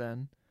thought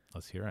then.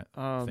 Let's hear it.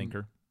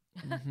 Thinker.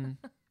 Mhm.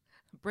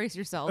 Brace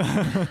yourself.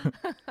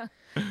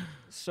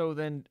 So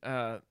then,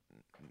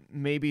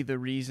 maybe the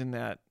reason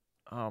that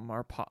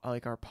our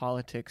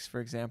politics, for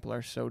example,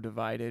 are so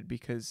divided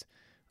because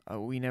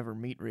we never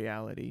meet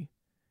reality,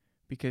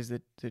 because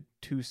the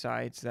two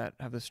sides that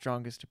have the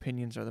strongest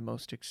opinions are the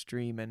most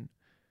extreme and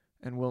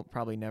will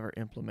probably never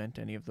implement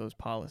any of those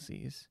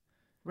policies.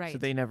 Right. So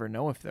they never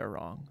know if they're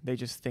wrong. They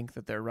just think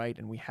that they're right,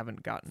 and we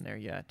haven't gotten there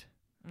yet.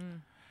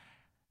 Mm.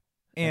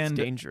 That's And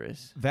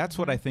dangerous. that's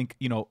what I think,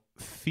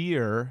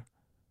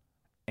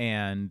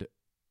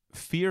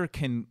 fear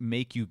can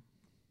make you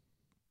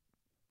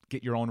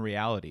get your own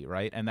reality,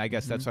 right? And I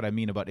guess that's what I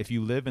mean about, if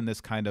you live in this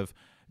kind of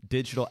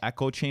digital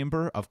echo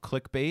chamber of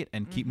clickbait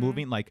and keep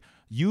moving, like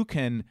you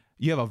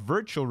have a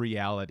virtual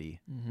reality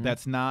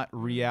that's not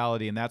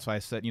reality. And that's why I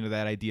said,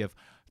 that idea of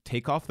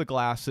take off the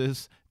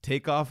glasses,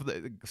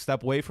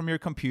 step away from your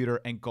computer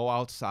and go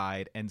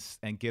outside and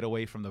get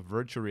away from the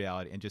virtual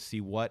reality and just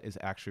see what is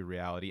actually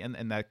reality.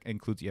 And that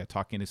includes,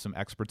 talking to some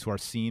experts who are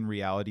seeing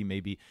reality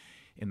maybe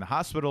in the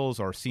hospitals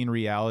or seeing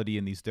reality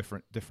in these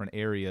different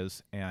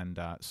areas. And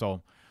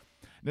so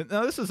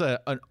now this is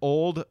an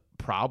old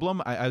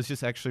problem. I was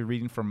just actually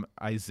reading from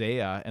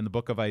Isaiah, in the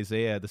book of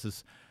Isaiah. This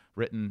is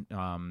written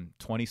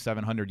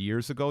 2,700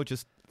 years ago.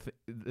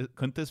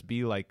 Couldn't this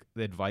be like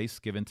the advice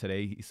given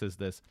today? He says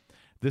this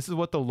is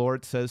what the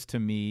Lord says to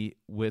me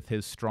with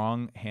his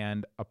strong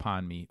hand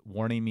upon me,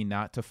 warning me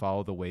not to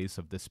follow the ways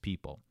of this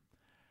people.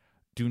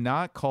 Do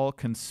not call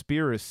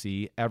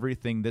conspiracy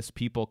everything this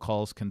people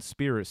calls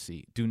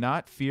conspiracy. Do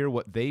not fear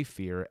what they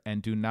fear,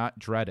 and do not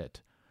dread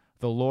it.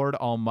 The Lord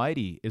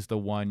Almighty is the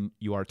one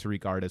you are to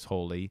regard as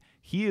holy.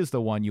 He is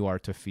the one you are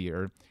to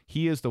fear.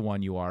 He is the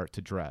one you are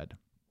to dread.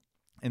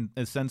 In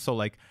a sense, so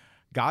like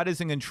God is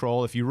in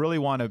control. If you really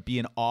want to be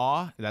in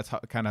awe, that's how,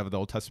 kind of the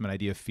Old Testament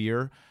idea of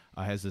fear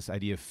has this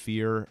idea of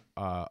fear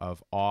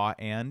of awe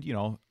and,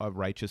 a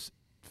righteous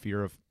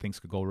fear of things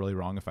could go really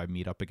wrong if I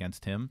meet up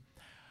against him.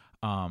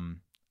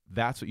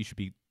 That's what you should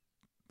be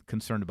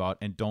concerned about,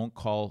 and don't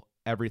call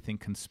everything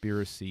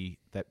conspiracy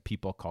that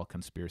people call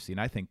conspiracy. And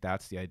I think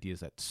that's the idea,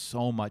 is that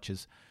so much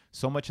of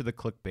the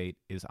clickbait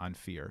is on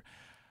fear.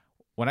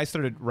 When I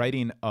started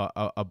writing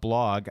a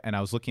blog and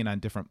I was looking on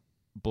different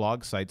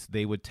blog sites,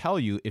 they would tell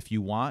you if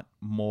you want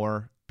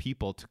more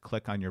people to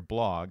click on your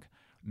blog,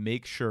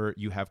 make sure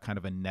you have kind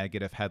of a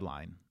negative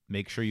headline.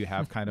 Make sure you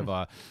have kind of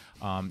a,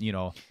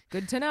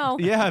 Good to know.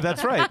 Yeah,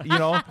 that's right.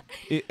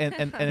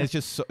 And it's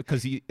just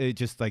because it's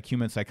just like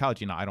human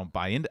psychology. I don't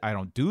buy into, I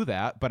don't do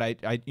that, but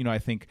I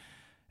think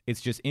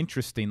it's just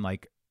interesting.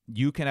 Like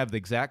you can have the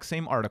exact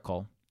same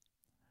article,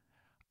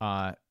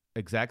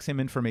 exact same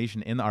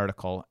information in the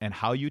article, and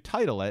how you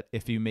title it.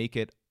 If you make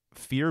it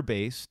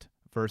fear-based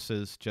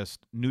versus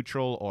just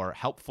neutral or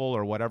helpful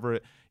or whatever,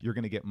 you're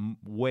going to get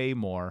way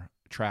more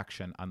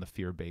traction on the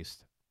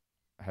fear-based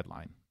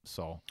headline.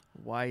 So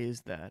why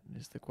is that?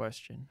 Is the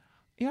question.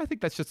 Yeah, I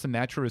think that's just a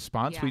natural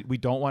response. Yeah. We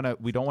don't want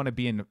to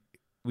be in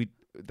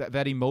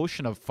that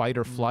emotion of fight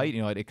or flight.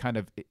 It kind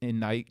of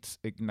ignites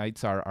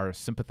our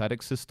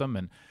sympathetic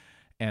system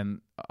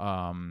and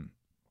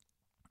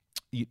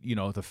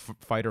the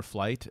fight or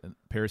flight,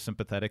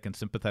 parasympathetic and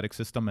sympathetic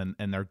system,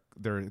 and they're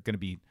going to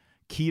be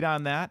keyed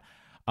on that.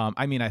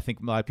 I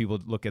think a lot of people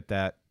look at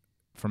that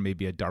from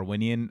maybe a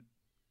Darwinian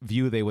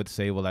view. They would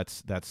say, well,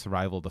 that's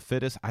survival of the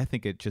fittest. I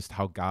think it's just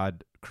how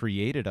God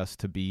created us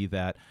to be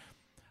that,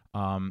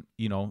 when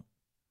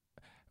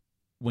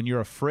you're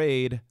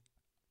afraid,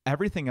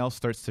 everything else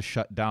starts to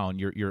shut down.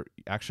 Your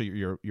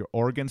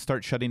organs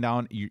start shutting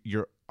down.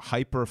 You're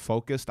hyper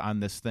focused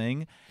on this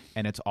thing,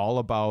 and it's all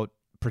about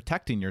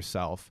protecting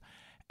yourself.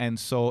 And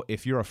so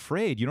if you're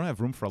afraid, you don't have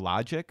room for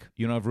logic.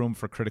 You don't have room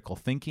for critical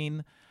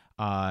thinking.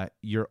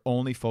 You're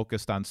only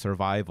focused on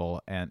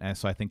survival. And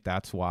so I think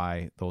that's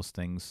why those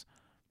things,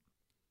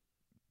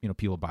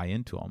 people buy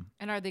into them.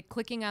 And are they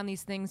clicking on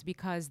these things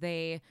because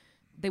they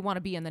want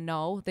to be in the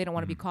know? They don't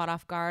want to be caught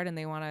off guard, and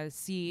they want to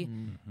see,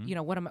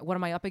 what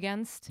am I up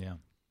against? Yeah.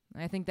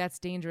 I think that's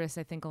dangerous.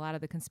 I think a lot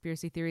of the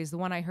conspiracy theories, the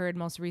one I heard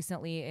most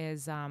recently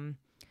is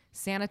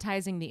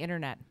sanitizing the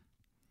internet,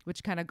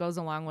 which kind of goes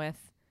along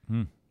with,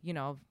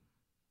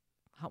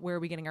 where are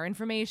we getting our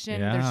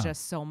information? Yeah. There's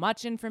just so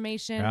much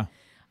information. Yeah.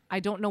 I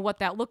don't know what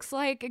that looks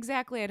like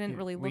exactly. I didn't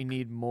really look. We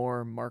need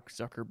more Mark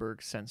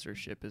Zuckerberg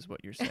censorship, is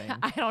what you're saying.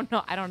 I don't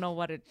know. I don't know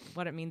what it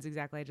means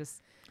exactly. I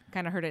just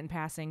kind of heard it in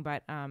passing,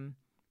 but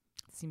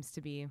it seems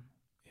to be.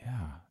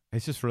 Yeah,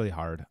 it's just really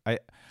hard. I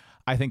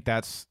think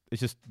this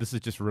is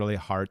just really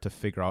hard to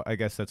figure out. I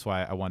guess that's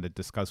why I wanted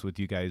to discuss with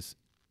you guys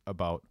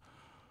about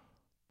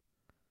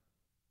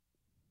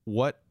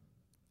what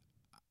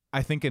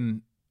I think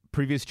in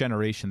previous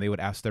generation they would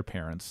ask their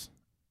parents,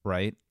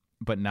 right?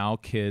 But now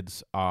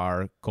kids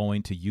are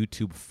going to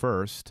YouTube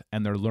first,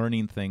 and they're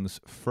learning things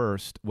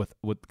first with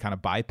kind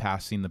of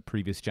bypassing the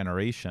previous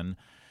generation.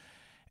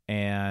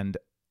 And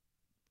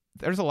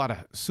there's a lot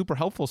of super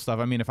helpful stuff.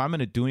 If I'm going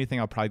to do anything,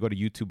 I'll probably go to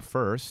YouTube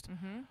first.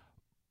 Mm-hmm.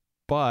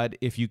 But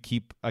if you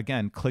keep,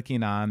 again,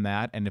 clicking on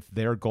that, and if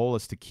their goal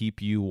is to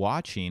keep you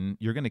watching,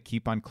 you're going to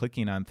keep on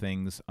clicking on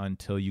things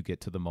until you get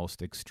to the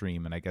most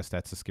extreme. And I guess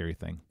that's a scary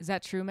thing. Is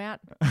that true, Matt?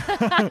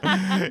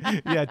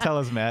 Yeah, tell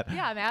us, Matt.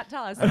 Yeah, Matt,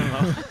 tell us. I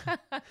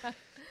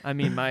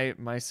don't know.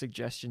 My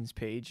suggestions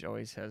page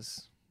always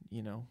has,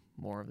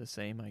 more of the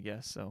same, I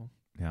guess. So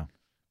yeah,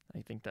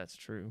 I think that's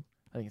true.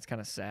 I think it's kind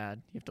of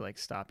sad. You have to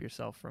stop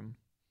yourself from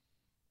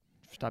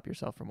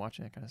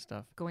watching that kind of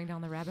stuff. Going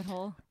down the rabbit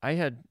hole. I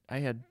had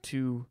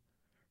two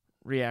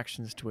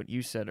reactions to what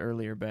you said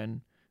earlier,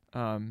 Ben.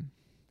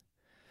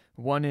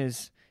 One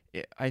is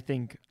I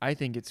think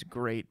it's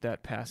great,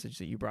 that passage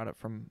that you brought up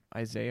from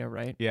Isaiah,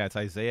 right? Yeah, it's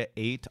Isaiah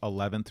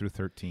 8:11 through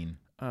 13.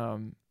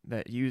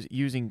 That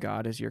using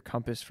God as your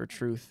compass for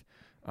truth.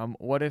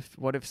 What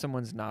if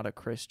someone's not a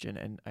Christian?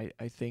 And I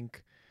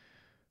think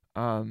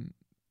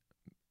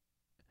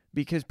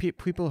because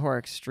people who are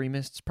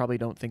extremists probably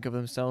don't think of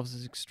themselves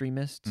as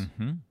extremists.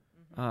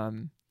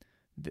 Mm-hmm.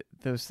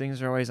 Those things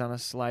are always on a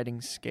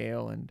sliding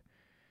scale, and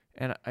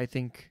I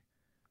think,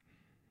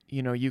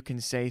 you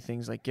can say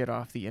things like get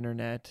off the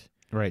internet,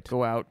 right?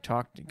 Go out,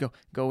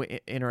 go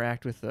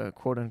interact with the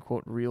quote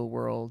unquote real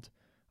world,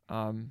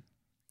 and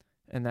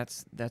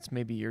that's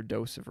maybe your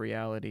dose of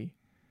reality,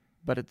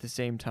 but at the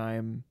same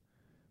time,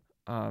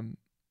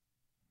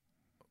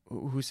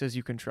 who says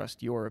you can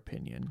trust your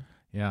opinion?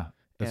 Yeah.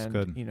 That's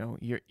good.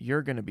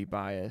 You're going to be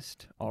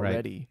biased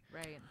already,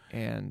 right?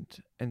 And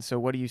so,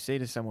 what do you say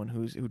to someone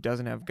who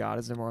doesn't have God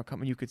as their moral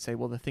compass? You could say,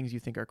 well, the things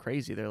you think are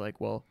crazy. They're like,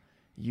 well,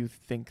 you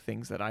think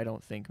things that I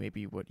don't think.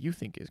 Maybe what you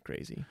think is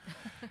crazy.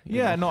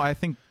 No, I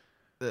think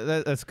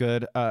that's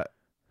good. I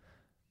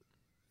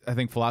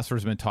think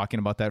philosophers have been talking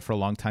about that for a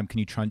long time. Can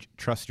you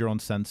trust your own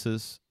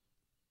senses?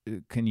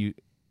 Can you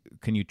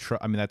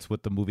trust? That's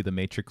what the movie The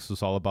Matrix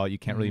was all about. You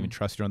can't really even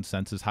trust your own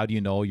senses. How do you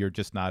know you're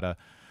just not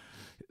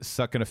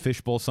stuck in a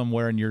fishbowl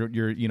somewhere, and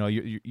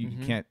you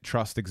can't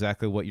trust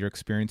exactly what you're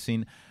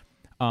experiencing?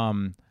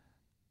 To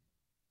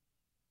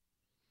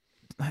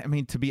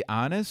be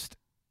honest,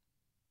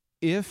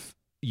 if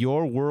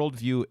your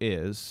worldview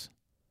is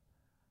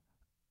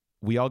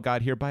we all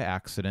got here by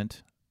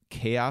accident,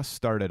 chaos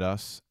started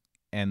us,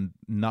 and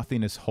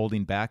nothing is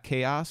holding back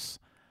chaos,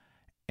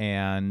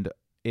 and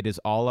it is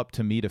all up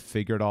to me to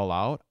figure it all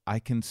out, I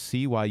can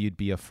see why you'd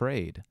be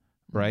afraid,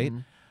 right?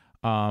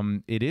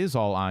 It is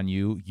all on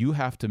you. You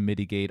have to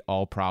mitigate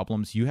all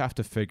problems. You have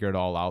to figure it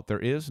all out. There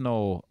is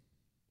no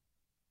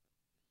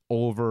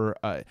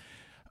overarching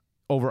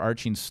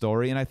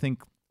story. And I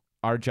think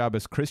our job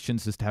as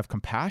Christians is to have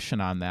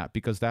compassion on that,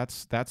 because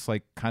that's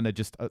like kind of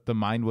just the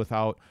mind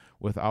without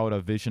a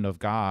vision of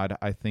God.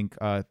 I think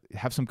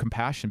have some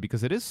compassion,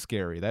 because it is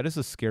scary. That is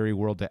a scary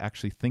world to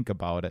actually think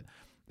about it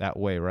that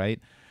way, right?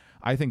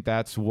 I think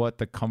that's what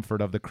the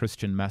comfort of the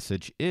Christian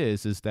message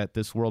is that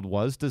this world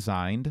was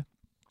designed,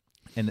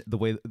 and the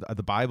way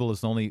the Bible is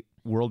the only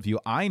worldview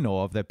I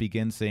know of that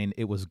begins saying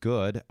it was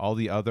good. All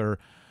the other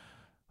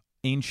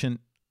ancient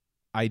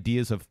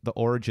ideas of the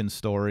origin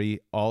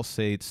story all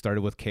say it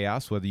started with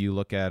chaos, whether you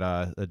look at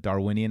a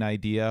Darwinian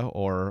idea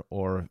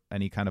or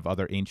any kind of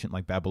other ancient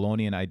like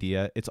Babylonian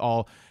idea. It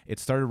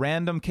started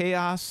random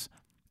chaos,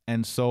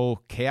 and so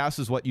chaos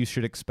is what you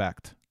should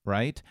expect,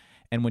 right?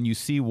 And when you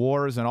see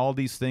wars and all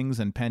these things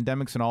and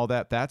pandemics and all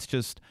that, that's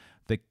just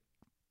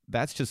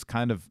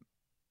kind of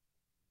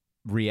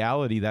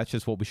reality. That's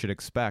just what we should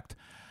expect.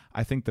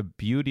 I think the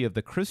beauty of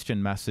the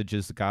Christian message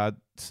is God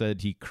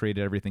said he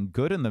created everything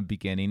good in the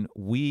beginning.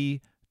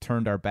 We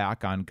turned our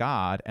back on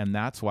God, and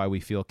that's why we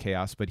feel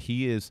chaos. But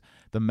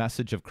the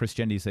message of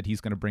Christianity is that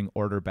he's going to bring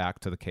order back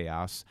to the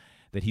chaos,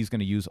 that he's going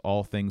to use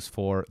all things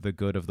for the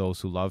good of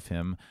those who love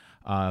him,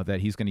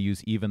 that he's going to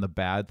use even the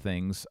bad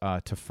things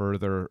to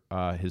further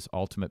his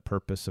ultimate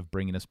purpose of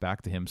bringing us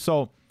back to him.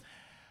 So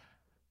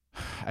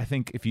I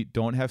think if you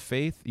don't have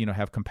faith,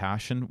 have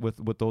compassion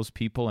with those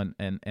people.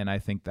 And I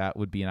think that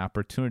would be an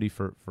opportunity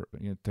for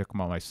to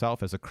come about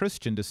myself as a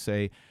Christian to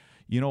say,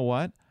 you know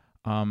what?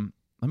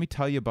 Let me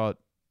tell you about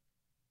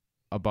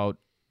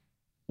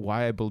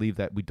why I believe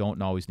that we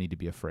don't always need to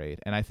be afraid.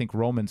 And I think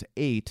Romans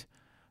 8,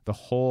 the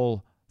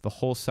whole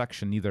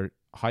section, neither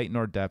height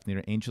nor depth,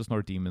 neither angels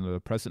nor demons, neither the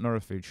present nor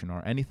the future,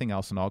 nor anything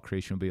else in all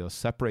creation will be able to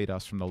separate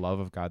us from the love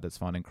of God that's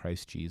found in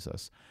Christ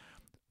Jesus.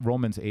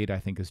 Romans 8, I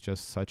think, is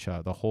just such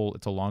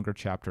it's a longer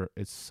chapter.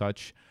 It's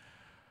such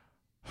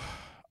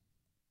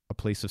a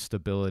place of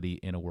stability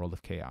in a world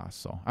of chaos.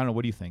 So I don't know.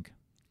 What do you think?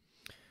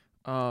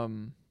 Yeah,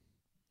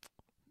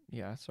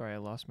 sorry, I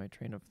lost my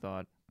train of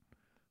thought.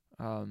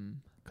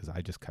 Because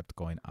I just kept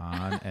going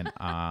on and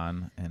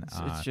on and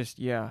on. It's just,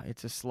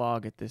 it's a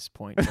slog at this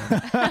point.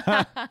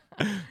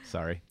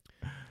 Sorry.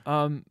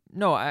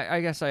 No,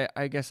 I guess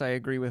I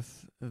agree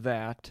with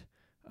that.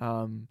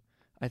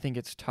 I think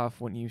it's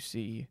tough when you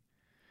see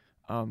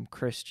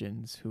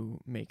Christians who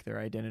make their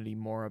identity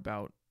more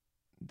about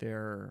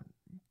their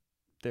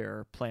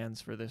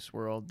plans for this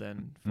world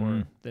than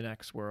for the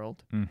next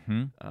world.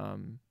 Mm-hmm.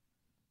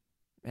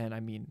 And I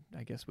mean,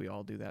 I guess we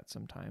all do that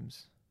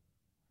sometimes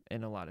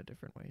in a lot of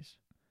different ways.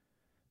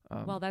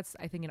 Well, that's,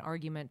 I think, an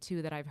argument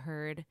too that I've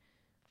heard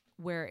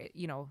where,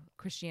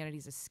 Christianity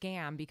is a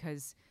scam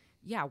because,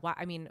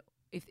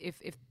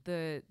 if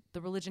the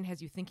religion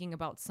has you thinking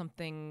about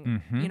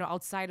something,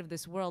 outside of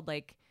this world,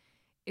 like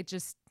it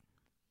just,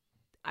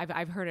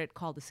 I've heard it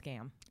called a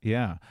scam.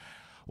 Yeah.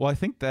 Well, I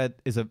think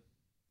that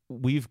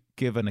we've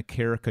given a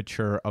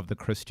caricature of the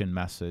Christian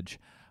message.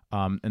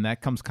 And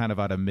that comes kind of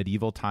out of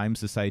medieval times,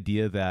 this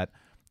idea that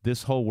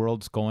this whole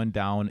world's going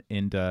down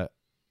into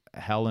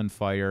hell and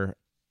fire,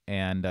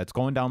 and it's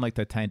going down like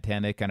the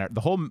Titanic. And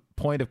the whole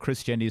point of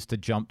Christianity is to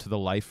jump to the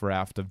life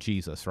raft of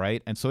Jesus,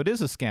 right? And so it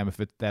is a scam if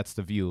that's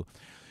the view.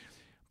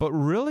 But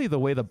really, the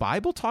way the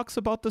Bible talks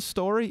about the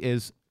story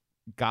is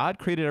God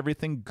created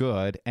everything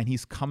good, and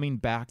he's coming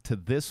back to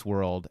this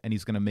world, and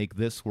he's going to make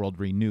this world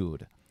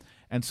renewed.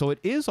 And so it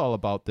is all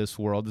about this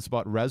world. It's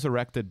about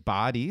resurrected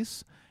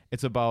bodies.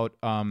 It's about,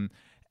 and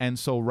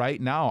so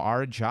right now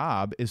our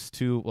job is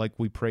to, like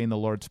we pray in the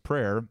Lord's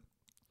Prayer,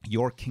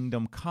 your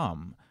kingdom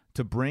come,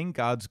 to bring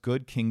God's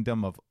good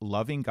kingdom of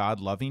loving God,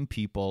 loving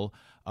people,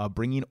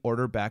 bringing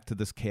order back to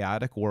this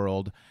chaotic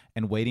world,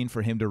 and waiting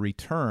for him to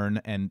return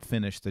and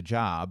finish the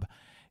job.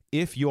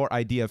 If your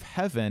idea of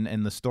heaven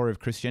and the story of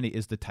Christianity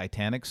is the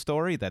Titanic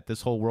story, that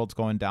this whole world's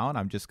going down,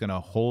 I'm just going to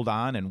hold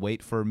on and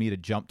wait for me to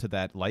jump to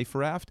that life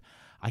raft,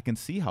 I can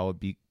see how it would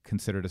be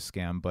considered a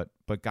scam. But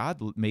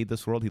God made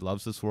this world. He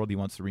loves this world. He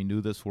wants to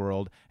renew this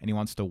world, and he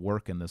wants to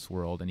work in this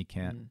world, and he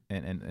can't.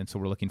 And so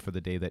we're looking for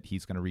the day that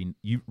he's going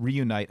to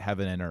reunite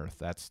heaven and earth.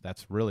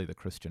 That's really the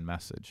Christian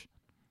message.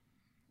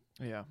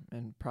 Yeah,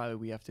 and probably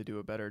we have to do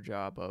a better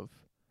job of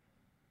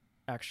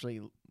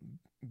actually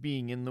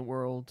being in the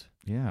world,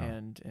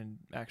 and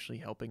actually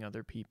helping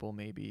other people,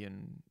 maybe,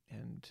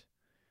 and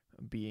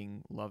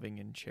being loving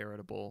and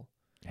charitable,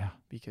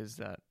 because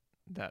that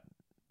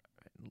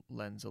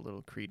lends a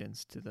little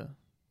credence to the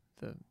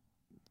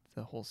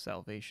whole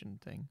salvation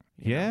thing.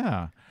 You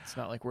know? It's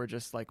not like we're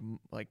just like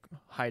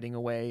hiding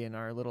away in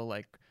our little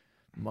like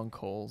monk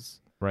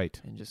holes, right,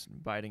 and just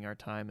biding our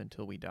time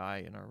until we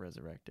die and are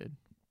resurrected.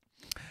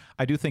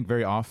 I do think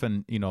very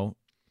often,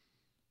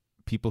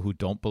 people who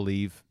don't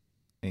believe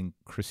in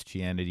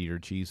Christianity or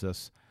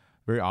Jesus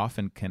very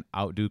often can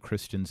outdo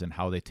Christians in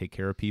how they take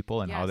care of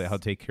people and how they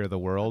take care of the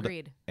world.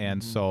 Agreed.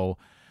 And so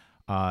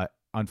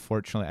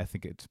unfortunately, I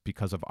think it's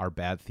because of our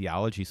bad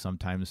theology.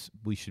 Sometimes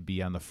we should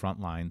be on the front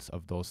lines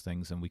of those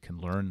things, and we can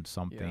learn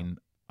something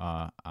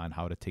on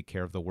how to take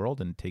care of the world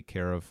and take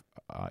care of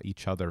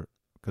each other,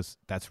 because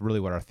that's really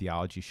what our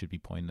theology should be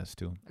pointing us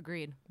to.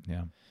 Agreed.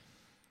 Yeah.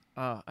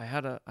 I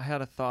had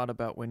a thought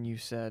about when you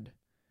said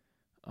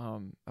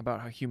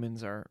about how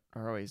humans are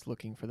always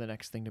looking for the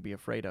next thing to be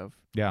afraid of.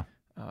 Yeah.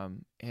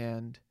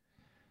 And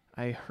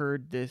I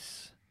heard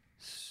this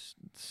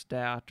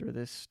stat or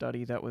this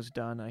study that was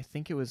done. I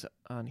think it was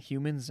on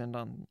humans and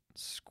on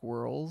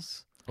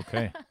squirrels.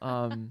 Okay.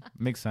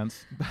 Makes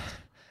sense.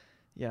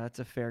 Yeah, it's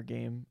a fair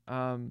game.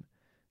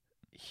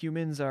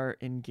 Humans are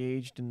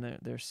engaged in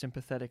their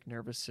sympathetic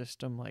nervous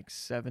system like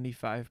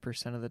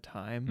 75% of the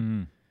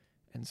time,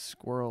 and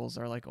squirrels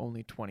are like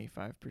only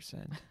 25%.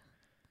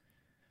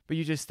 But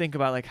you just think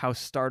about like how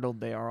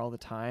startled they are all the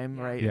time,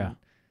 right? Yeah. And,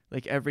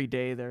 like every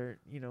day they're,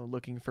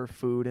 looking for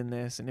food in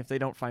this, and if they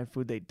don't find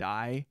food, they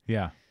die.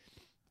 Yeah.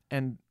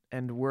 And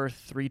we're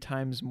 3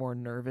 times more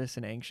nervous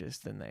and anxious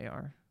than they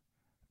are.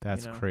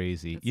 That's You know?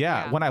 crazy. That's-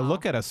 Yeah. yeah, When I wow.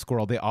 look at a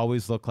squirrel, they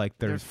always look like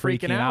they're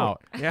freaking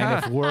out. Yeah.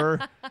 And if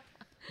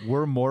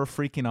we're more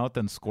freaking out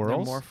than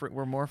squirrels.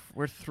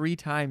 We're 3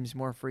 times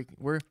more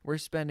freaking. We're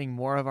spending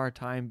more of our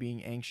time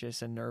being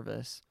anxious and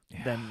nervous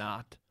than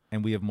not.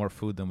 And we have more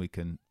food than we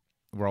can.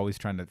 We're always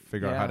trying to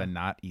figure out how Yeah. to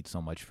not eat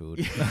so much food.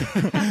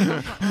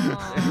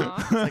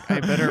 Aw. Like I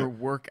better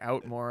work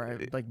out more.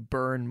 I like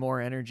burn more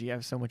energy. I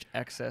have so much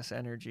excess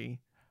energy.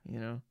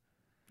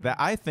 That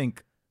I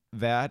think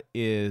that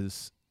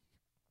is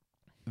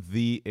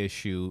the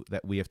issue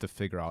that we have to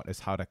figure out, is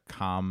how to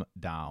calm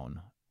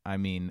down. I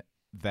mean,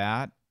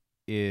 that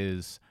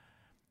is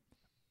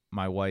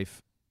my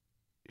wife.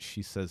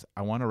 She says,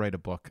 I want to write a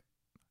book,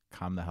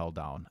 Calm the Hell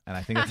Down. And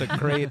I think it's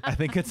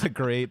a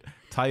great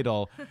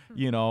title,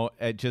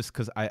 just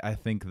because I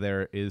think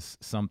there is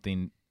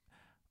something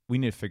we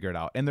need to figure it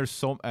out. And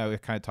there's I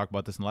kind of talked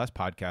about this in the last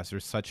podcast.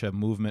 There's such a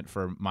movement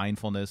for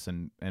mindfulness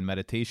and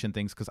meditation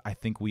things, because I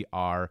think we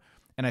are.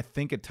 And I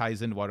think it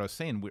ties into what I was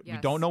saying. We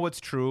Yes. don't know what's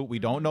true. We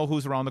don't know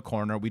who's around the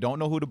corner. We don't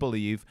know who to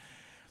believe.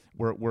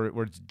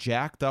 We're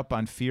jacked up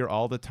on fear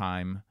all the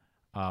time.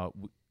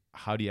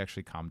 How do you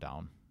actually calm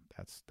down?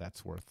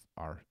 That's worth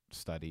our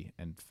study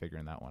and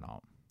figuring that one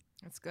out.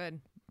 That's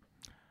good.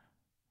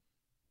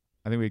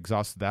 I think we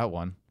exhausted that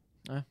one.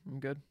 I'm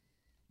good.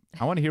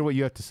 I want to hear what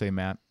you have to say,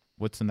 Matt.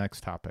 What's the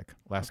next topic?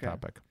 Last Okay.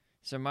 topic.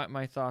 So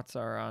my thoughts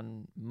are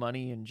on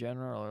money in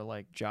general, or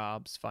like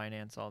jobs,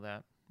 finance, all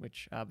that,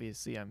 which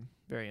obviously I'm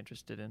very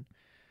interested in.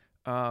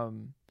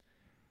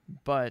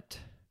 But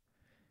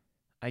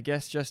I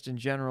guess just in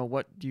general,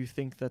 what do you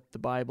think that the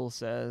Bible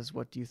says?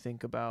 What do you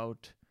think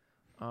about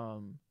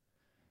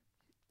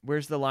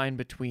where's the line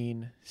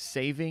between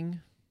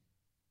saving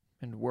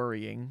and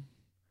worrying?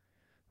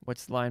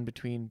 What's the line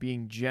between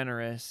being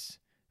generous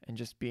and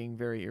just being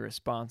very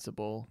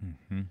irresponsible?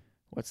 Mm-hmm.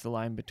 What's the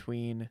line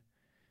between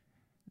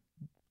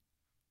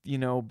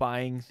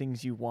buying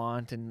things you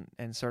want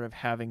and sort of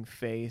having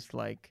faith,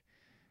 like,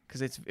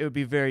 because it would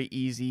be very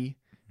easy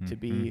to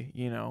be,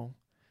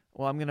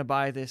 well, I'm going to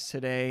buy this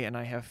today and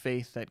I have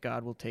faith that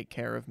God will take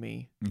care of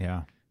me.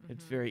 Yeah.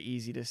 It's very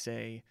easy to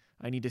say,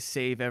 I need to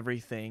save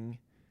everything,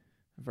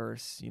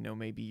 versus,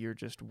 maybe you're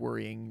just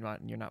worrying,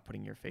 you're not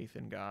putting your faith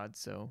in God.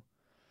 So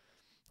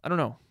I don't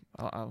know.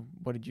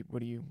 What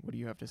do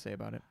you have to say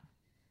about it?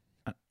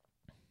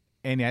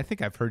 Annie, I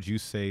think I've heard you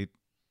say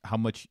how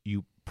much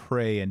you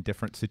pray in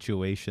different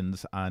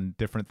situations on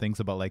different things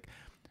about, like,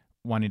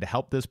 wanting to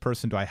help this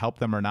person. Do I help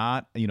them or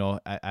not? And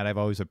I've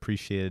always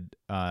appreciated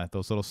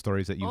those little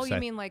stories that you've said. You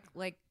mean like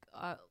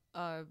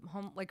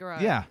home, like, or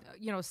Yeah.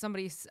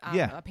 Somebody's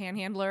Yeah. a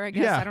panhandler, I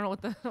guess. Yeah. I don't know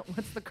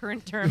what's the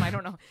current term. I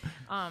don't know.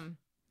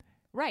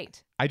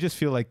 Right. I just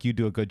feel like you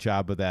do a good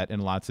job of that in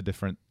lots of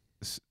different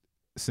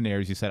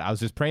scenarios. You said, I was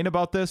just praying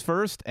about this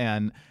first.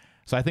 And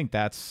so I think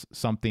that's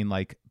something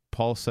like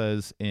Paul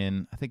says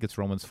in, I think it's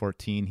Romans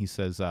 14. He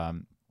says,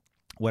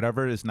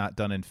 whatever is not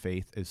done in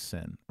faith is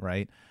sin,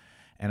 right?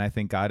 And I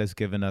think God has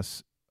given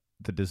us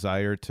the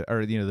desire to,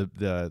 or,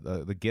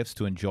 the gifts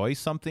to enjoy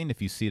something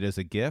if you see it as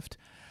a gift.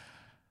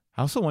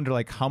 I also wonder,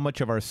 like, how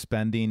much of our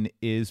spending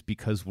is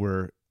because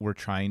we're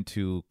trying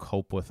to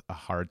cope with a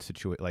hard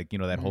situation, like,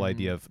 that whole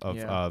idea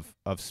of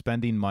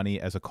spending money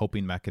as a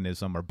coping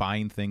mechanism, or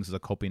buying things as a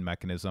coping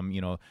mechanism.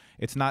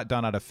 It's not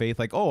done out of faith,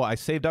 like, oh, I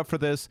saved up for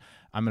this,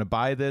 I'm going to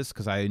buy this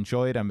because I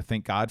enjoy it, I'm going to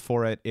thank God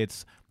for it.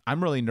 It's,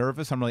 I'm really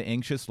nervous, I'm really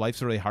anxious,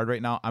 life's really hard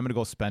right now, I'm going to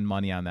go spend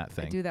money on that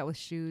thing. I do that with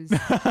shoes.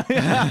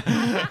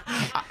 I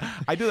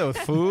do that with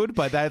food,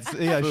 but that's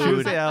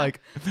shoes.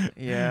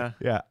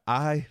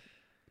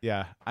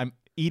 I'm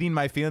eating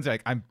my feelings.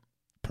 Like, I'm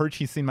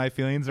purchasing my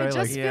feelings, right? It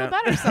just Like, feel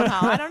better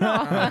somehow. I don't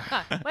know.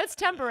 But it's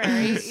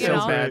temporary. So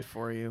know? bad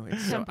for you.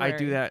 It's I do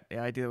Temporary. that.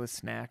 Yeah, I do that with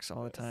snacks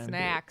all the time.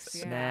 Snacks.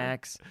 Yeah.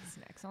 Snacks.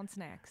 Snacks on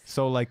snacks.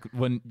 so like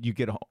when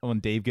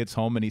Dave gets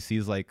home and he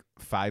sees like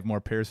 5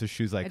 more pairs of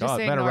shoes, like, I just oh,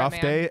 it's say been a ignore it, rough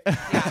man. day.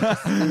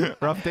 Yeah,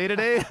 Rough day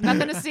today.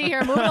 Nothing to see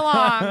here. Moving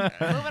along.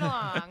 Moving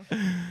along.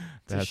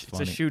 That's It's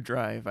funny. a shoe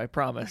drive. I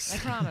promise. I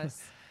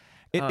promise.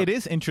 It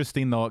is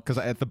interesting, though, because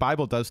the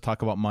Bible does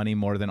talk about money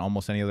more than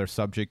almost any other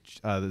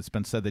subject. It's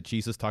been said that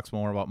Jesus talks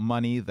more about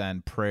money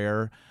than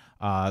prayer,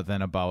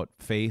 than about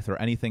faith or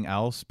anything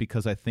else,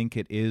 because I think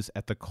it is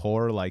at the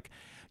core, like,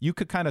 you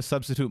could kind of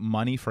substitute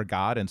money for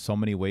God in so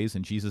many ways,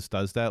 and Jesus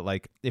does that.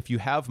 Like, if you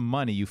have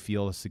money, you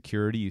feel a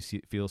security, you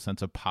feel a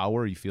sense of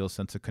power, you feel a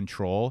sense of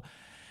control.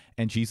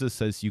 And Jesus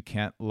says you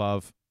can't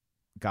love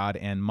God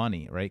and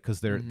money, right?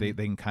 Because they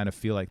can kind of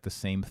feel like the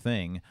same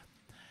thing.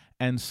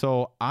 And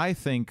so I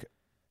think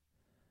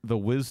the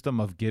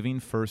wisdom of giving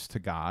first to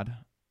God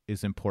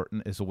is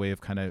important, as a way of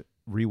kind of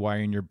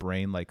rewiring your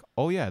brain, like,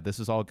 oh yeah, this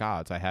is all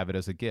God's. I have it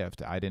as a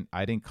gift. I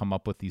didn't come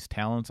up with these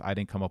talents. I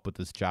didn't come up with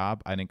this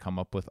job. I didn't come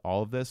up with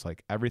all of this.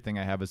 Like, everything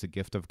I have is a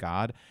gift of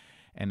God.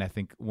 And I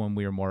think when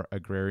we were more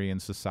agrarian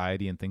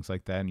society and things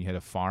like that, and you had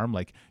a farm,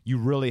 like, you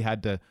really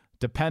had to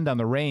depend on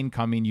the rain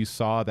coming. You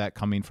saw that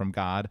coming from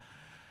God.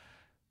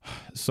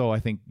 So I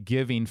think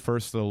giving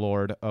first to the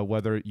Lord,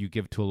 whether you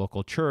give to a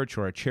local church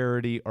or a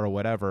charity or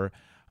whatever,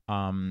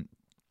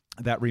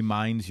 that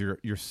reminds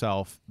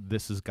yourself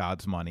this is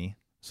God's money.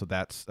 So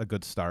that's a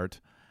good start.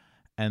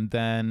 And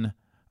then,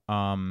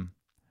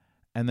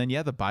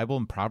 yeah, the Bible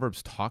in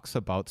Proverbs talks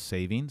about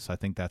saving. So I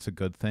think that's a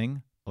good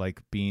thing.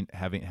 Like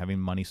having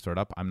money stored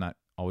up. I'm not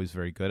always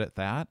very good at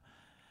that.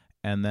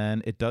 And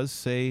then it does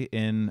say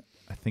in,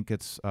 I think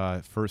it's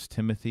 1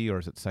 Timothy, or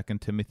is it 2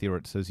 Timothy, where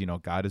it says,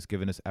 God has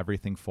given us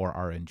everything for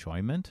our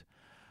enjoyment.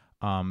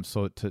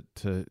 So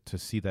to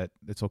see that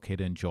it's okay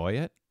to enjoy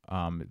it.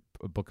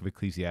 A book of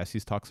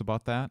Ecclesiastes talks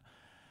about that.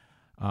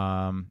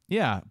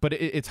 But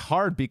it's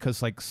hard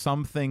because, like,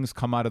 some things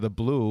come out of the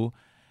blue,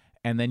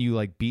 and then you,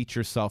 like, beat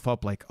yourself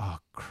up like, oh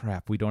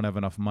crap, we don't have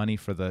enough money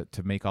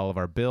to make all of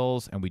our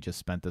bills, and we just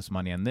spent this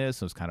money on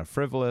this. It was kind of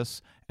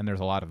frivolous, and there's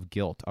a lot of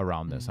guilt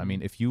around this. I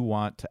mean, if you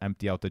want to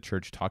empty out the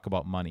church, talk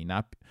about money,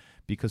 not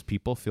because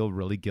people feel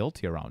really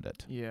guilty around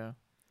it. Yeah.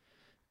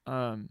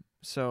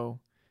 So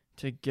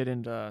to get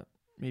into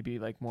maybe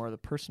like more of the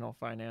personal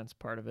finance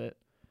part of it,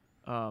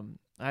 I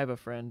have a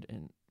friend,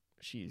 and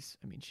she's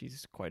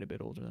quite a bit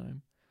older than I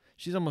am.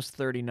 She's almost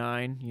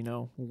 39,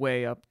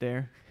 way up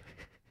there.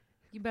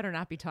 You better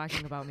not be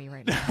talking about me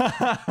right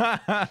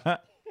now.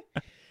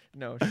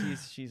 No,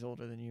 she's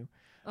older than you.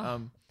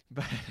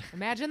 But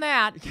imagine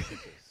that.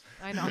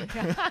 I know.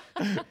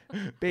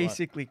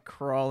 Basically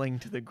crawling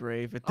to the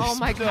grave at this Oh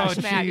my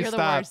gosh, Matt, you're the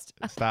worst.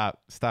 Stop,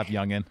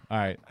 youngin'. All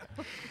right.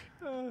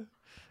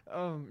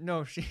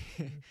 No,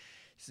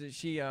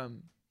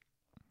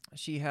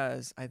 she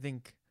has, I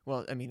think,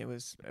 well, I mean, it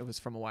was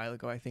from a while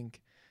ago. I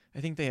think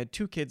they had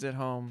 2 kids at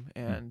home,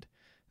 and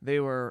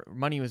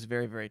money was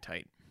very, very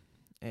tight.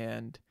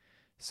 And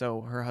so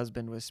her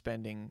husband was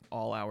spending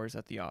all hours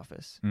at the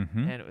office,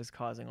 and it was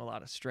causing a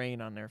lot of strain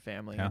on their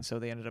family. Yeah. And so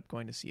they ended up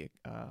going to see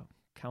a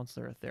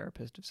counselor, a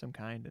therapist of some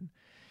kind.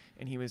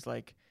 And he was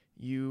like,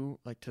 to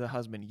the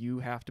husband, you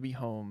have to be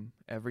home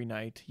every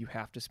night. You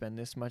have to spend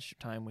this much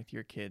time with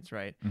your kids,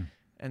 right?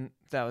 And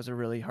that was a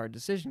really hard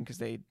decision because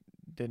they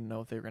didn't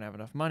know if they were going to have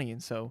enough money.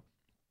 And so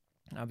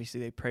obviously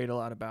they prayed a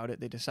lot about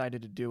it. They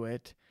decided to do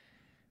it.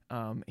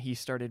 He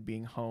started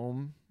being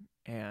home,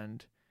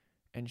 and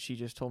she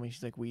just told me,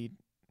 she's like, we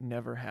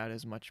never had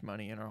as much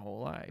money in our whole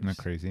lives. Isn't that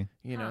crazy?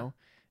 You know?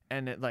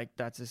 And it, like,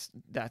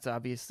 that's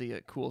obviously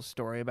a cool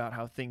story about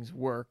how things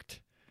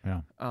worked.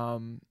 Yeah.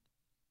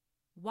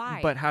 Why?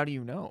 But how do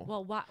you know?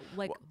 Well, why?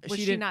 Like, was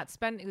she not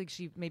spending? Like,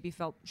 she maybe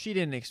felt she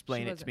didn't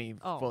explain it to me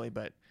fully,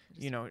 but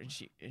she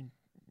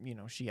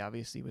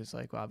obviously was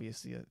like, well,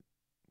 obviously,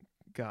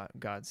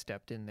 God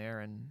stepped in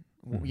there, and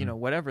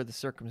whatever the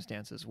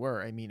circumstances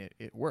were, I mean,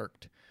 it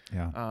worked.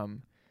 Yeah.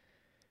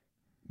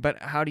 But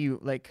how do you,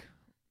 like,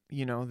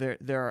 there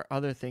are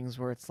other things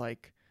where it's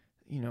like,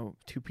 2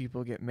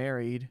 people get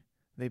married,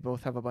 they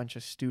both have a bunch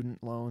of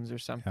student loans or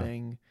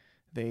something.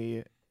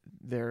 Yeah.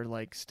 They're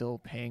like still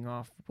paying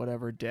off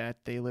whatever debt.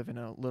 They live in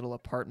a little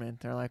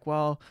apartment. They're like,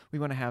 well, we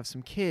want to have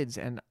some kids,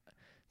 and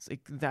it's like,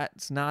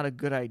 that's not a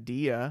good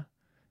idea,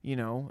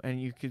 and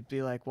you could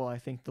be like, well, I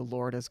think the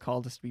Lord has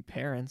called us to be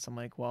parents. I'm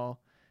like, well,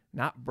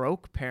 not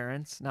broke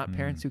parents, not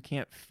parents who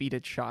can't feed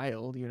a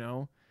child,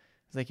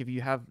 It's like, if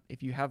you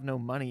have no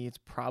money, it's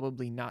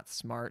probably not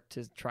smart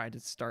to try to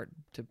start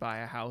to buy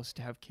a house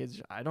to have kids.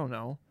 I don't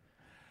know.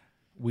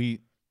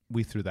 We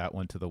threw that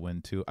one to the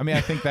wind too. I mean,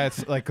 I think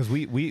that's like, because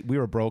we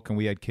were broke and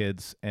we had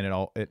kids,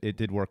 and it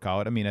did work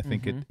out. I mean, I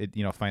think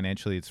it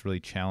financially it's really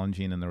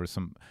challenging, and there was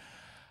some.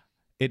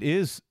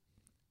 This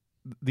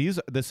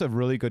is a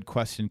really good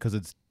question,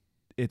 because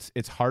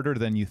it's harder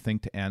than you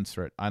think to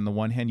answer it. On the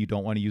one hand, you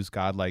don't want to use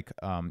God like,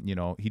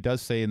 he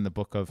does say in the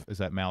book of, is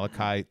that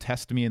Malachi,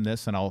 test me in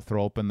this and I'll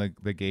throw open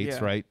the gates,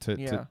 right?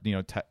 To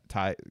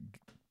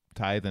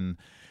tithe,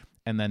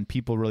 and then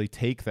people really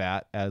take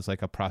that as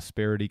like a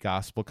prosperity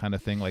gospel kind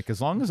of thing. Like,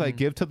 as long as I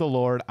give to the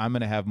Lord, I'm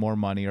going to have more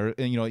money. Or,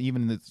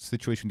 even in the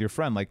situation with your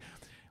friend, like,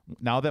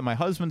 now that my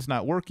husband's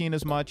not working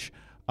as much,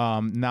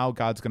 now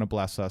God's going to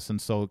bless us. And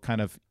so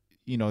kind of,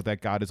 that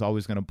God is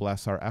always going to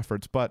bless our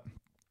efforts. But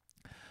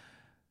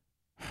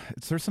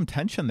there's some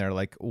tension there.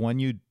 Like, when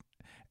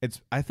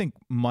I think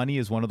money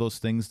is one of those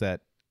things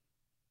that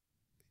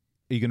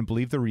are you going to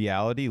believe the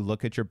reality,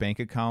 look at your bank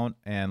account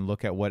and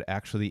look at what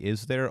actually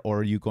is there, or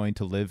are you going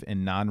to live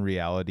in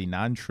non-reality,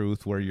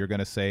 non-truth, where you're going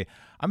to say,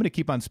 I'm going to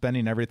keep on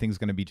spending, everything's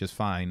going to be just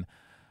fine.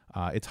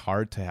 It's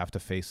hard to have to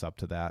face up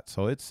to that.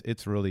 So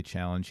it's really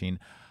challenging.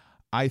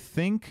 I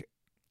think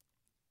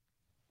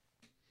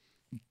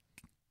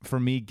for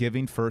me,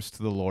 giving first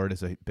to the Lord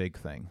is a big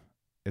thing.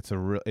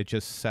 It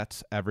just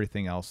sets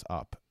everything else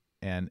up.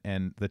 And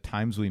the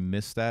times we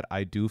miss that,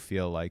 I do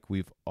feel like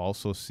we've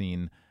also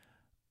seen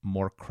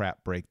more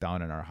crap break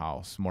down in our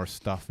house, more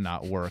stuff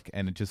not work.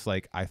 And it just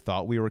like, I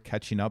thought we were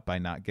catching up by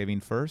not giving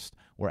first.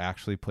 We're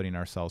actually putting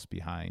ourselves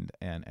behind.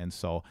 And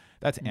so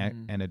that's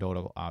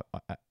anecdotal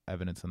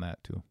evidence in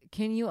that too.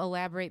 Can you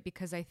elaborate?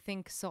 Because I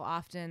think so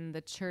often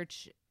the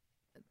church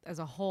as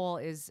a whole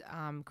is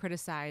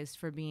criticized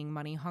for being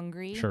money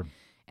hungry. Sure.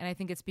 And I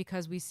think it's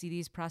because we see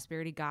these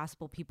prosperity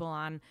gospel people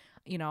on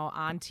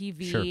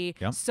TV. Sure.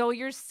 Yep. Sow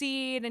your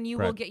seed and you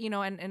Right. will get,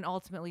 and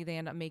ultimately they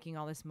end up making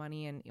all this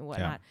money and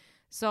whatnot. Yeah.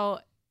 So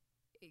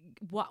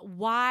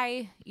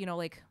why,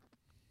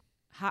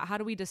 how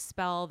do we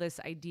dispel this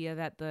idea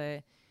that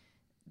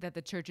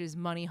the church is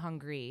money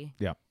hungry?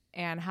 Yeah.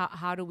 And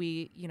how do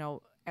we,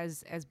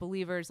 as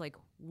believers, like,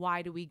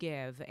 why do we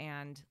give?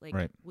 And like,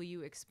 Right. will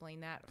you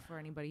explain that for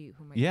anybody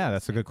who might? Yeah,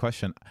 that's a good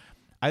question.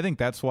 I think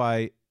that's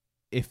why,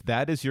 if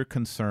that is your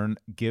concern,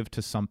 give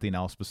to something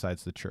else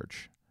besides the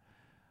church.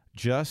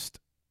 Just,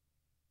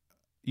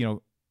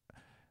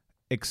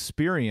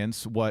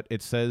 experience what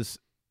it says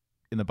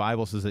in the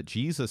Bible, says that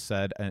Jesus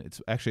said, and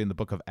it's actually in the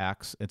book of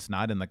Acts. It's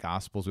not in the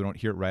Gospels. We don't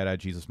hear it right out of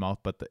Jesus' mouth,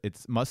 but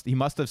he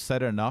must have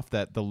said it enough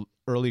that the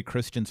early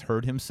Christians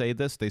heard him say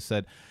this. They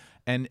said,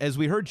 and as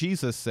we heard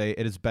Jesus say,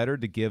 it is better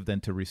to give than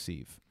to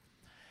receive.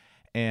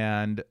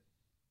 And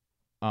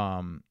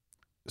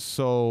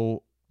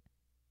so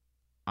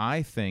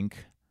I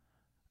think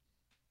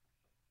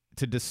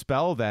to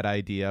dispel that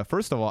idea,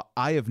 first of all,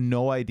 I have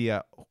no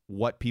idea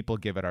what people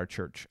give at our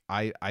church.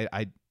 I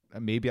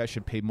maybe I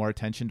should pay more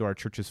attention to our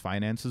church's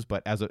finances,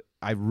 but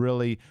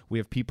we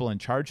have people in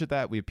charge of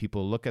that. We have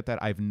people who look at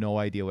that. I have no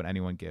idea what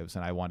anyone gives,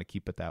 and I want to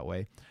keep it that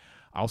way.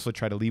 I also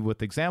try to lead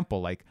with example,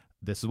 like,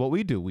 this is what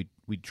we do. We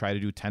try to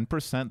do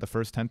 10%, the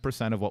first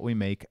 10% of what we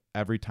make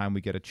every time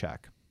we get a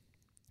check.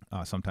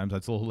 Sometimes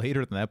that's a little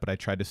later than that, but I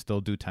try to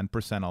still do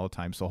 10% all the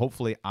time. So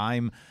hopefully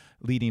I'm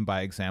leading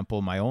by example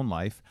in my own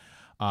life.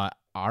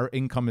 Our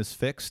income is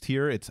fixed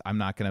here. I'm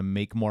not going to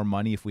make more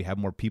money if we have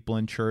more people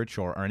in church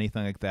or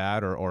anything like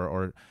that,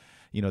 or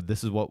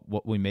this is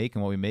what we make,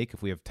 and what we make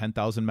if we have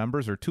 10,000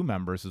 members or 2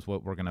 members is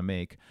what we're going to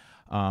make.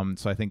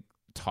 So I think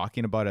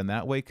talking about it in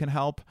that way can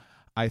help.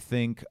 I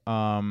think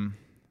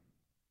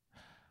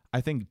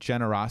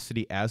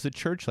generosity as a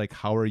church, like,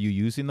 how are you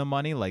using the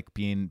money, like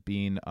being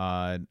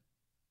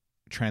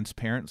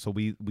transparent. So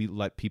we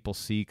let people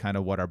see kind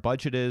of what our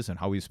budget is and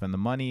how we spend the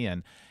money.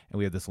 And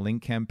we have this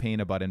link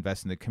campaign about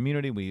investing in the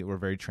community. We're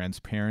very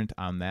transparent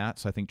on that.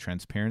 So I think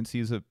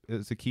transparency is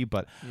a key.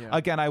 But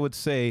again, I would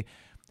say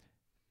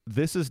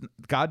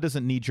God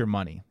doesn't need your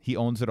money. He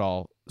owns it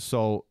all.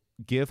 So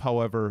give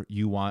however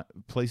you want,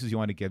 places you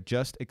want to give.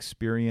 Just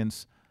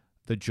experience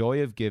the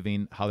joy of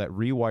giving, how that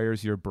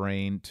rewires your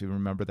brain to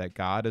remember that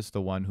God is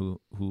the one who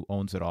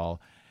owns it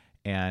all.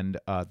 And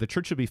the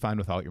church should be fine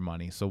without your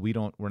money. So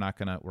we're not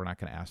gonna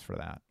ask for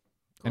that.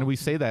 Cool. And we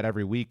say that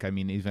every week. I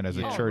mean, even as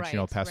a church,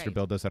 Pastor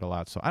Bill does that a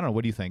lot. So I don't know.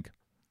 What do you think?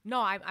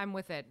 No, I'm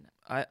with it.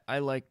 I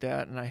like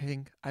that, and I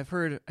think I've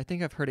heard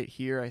it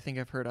here. I think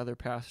I've heard other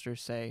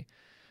pastors say,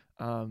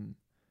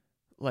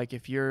 like,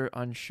 if you're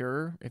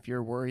unsure, if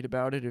you're worried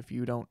about it, if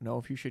you don't know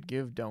if you should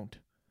give, don't.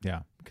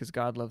 Yeah. Because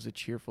God loves a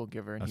cheerful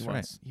giver, and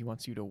That's he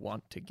wants you to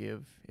want to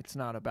give. It's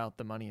not about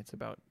the money. It's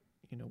about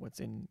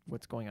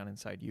what's going on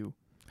inside you.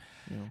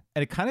 And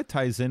it kind of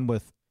ties in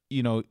with,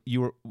 we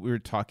were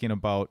talking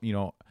about,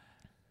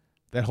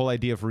 that whole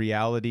idea of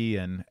reality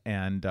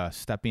and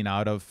stepping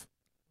out of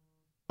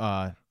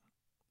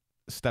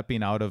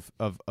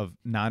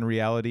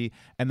non-reality.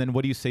 And then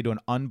what do you say to an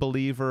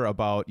unbeliever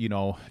about,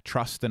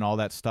 trust and all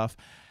that stuff?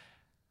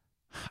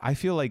 I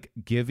feel like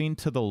giving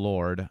to the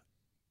Lord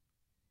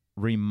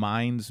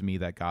reminds me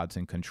that God's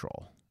in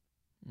control.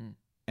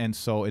 And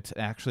so it's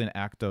actually an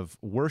act of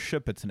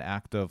worship. It's an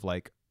act of,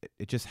 like,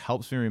 it just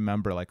helps me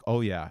remember, like, oh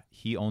yeah,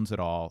 he owns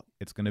it all.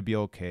 It's going to be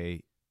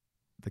okay.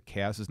 The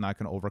chaos is not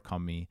going to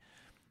overcome me.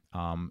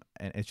 And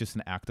it's just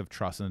an act of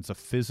trust. And it's a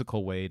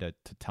physical way to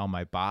tell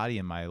my body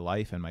and my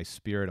life and my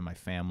spirit and my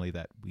family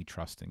that we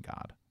trust in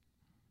God.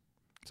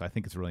 So I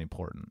think it's really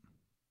important.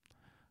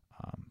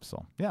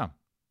 So yeah.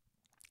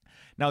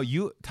 Now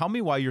you tell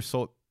me why you're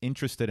so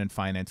interested in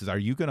finances. Are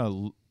you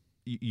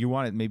you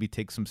want to maybe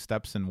take some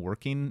steps in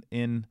working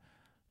in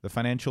the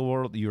financial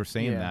world? You were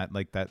saying that,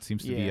 like, that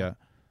seems to be a...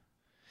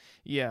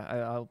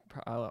 Yeah,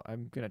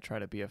 I'm going to try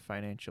to be a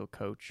financial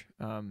coach.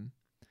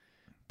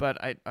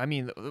 But I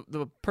mean,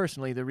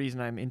 personally, the reason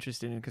I'm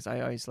interested in it, because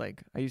I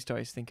used to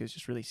always think it was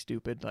just really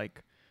stupid,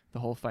 like, the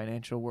whole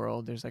financial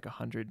world. There's like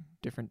 100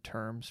 different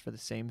terms for the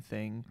same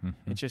thing. Mhm.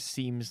 It just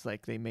seems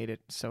like they made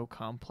it so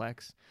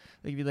complex.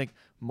 They give you like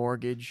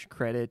mortgage,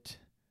 credit,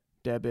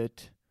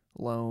 debit,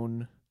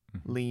 loan,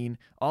 Mhm. lien.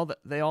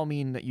 They all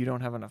mean that you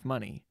don't have enough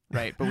money,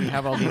 right? But we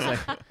have all these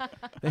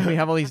we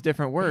have all these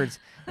different words,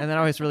 and that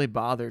always really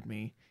bothered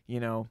me.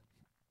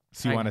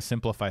 So you I- want to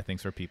simplify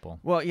things for people.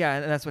 Well, yeah,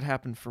 and that's what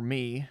happened for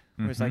me.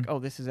 It was like, Mhm. oh,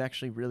 this is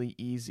actually really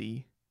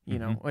easy.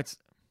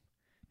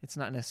 It's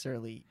not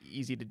necessarily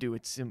easy to do.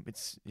 It's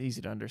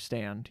easy to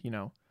understand.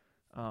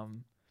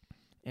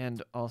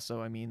 And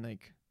also, I mean,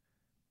 like,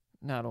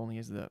 not only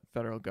is the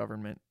federal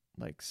government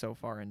like so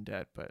far in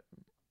debt, but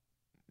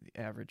the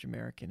average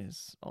American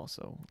is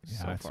also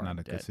so Yeah, it's far not in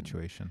a debt. good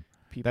situation.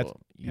 People,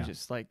 yeah.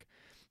 just like,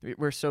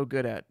 we're so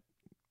good at,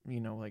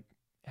 like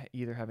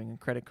either having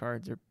credit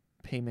cards or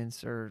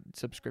payments or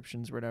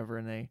subscriptions or whatever,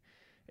 and they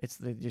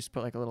just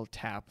put like a little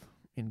tap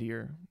into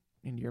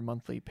your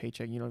monthly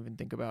paycheck. You don't even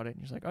think about it. And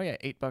you're just like, oh yeah,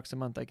 $8 a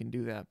month, I can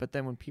do that. But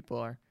then when people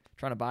are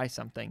trying to buy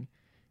something,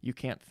 you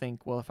can't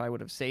think, well, if I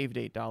would have saved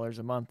 $8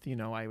 a month,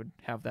 I would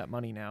have that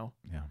money now.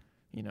 Yeah.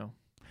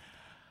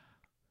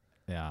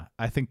 Yeah.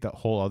 I think the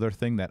whole other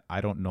thing that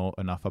I don't know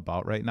enough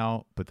about right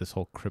now, but this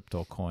whole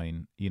crypto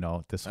coin,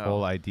 this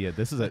whole idea,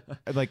 this is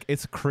like,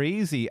 it's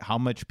crazy how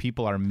much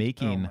people are Oh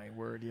making my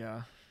word,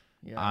 yeah.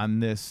 on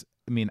this.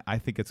 I mean, I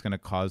think it's going to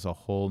cause a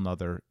whole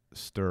nother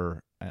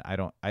stir. I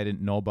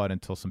didn't know about it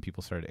until some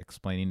people started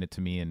explaining it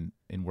to me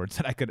in words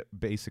that I could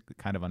basically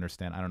kind of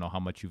understand. I don't know how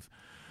much you've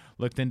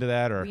looked into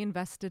that, or We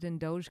invested in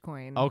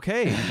Dogecoin.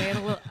 okay. Made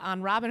a little,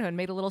 on Robinhood,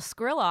 made a little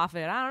skrill off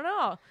it. I don't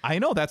know. I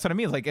know, that's what I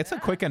mean. Like, it's a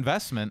quick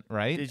investment,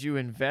 right? Did you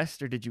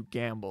invest or did you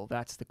gamble?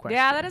 That's the question.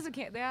 Yeah, that's a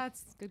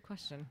good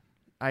question.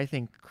 I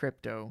think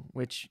crypto,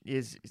 which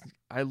is,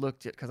 I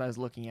looked at, because I was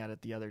looking at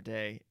it the other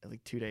day,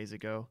 like 2 days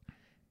ago,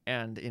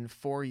 and in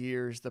 4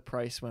 years, the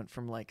price went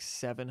from like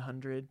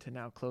 700 to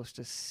now close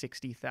to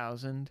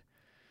 60,000.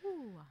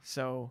 Ooh.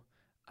 So,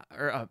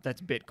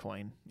 that's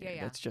Bitcoin.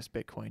 Yeah. That's just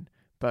Bitcoin.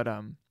 But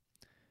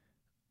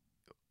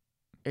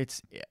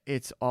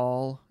it's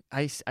all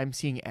I'm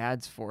seeing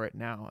ads for it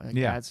now. Like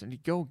Yeah. ads, and you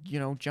go,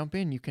 jump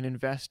in. You can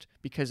invest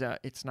because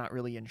it's not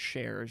really in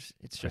shares.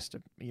 It's just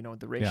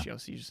the ratio.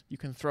 So you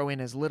can throw in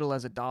as little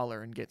as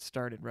 $1 and get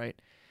started,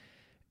 right?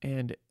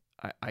 And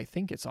I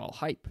think it's all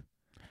hype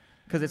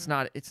because it's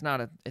not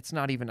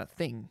even a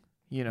thing.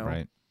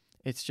 Right.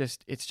 It's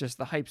just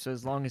the hype. So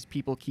as long as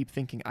people keep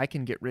thinking I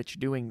can get rich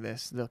doing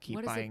this, they'll keep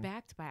What is buying. it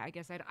backed by? I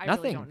guess I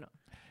Nothing. really don't know.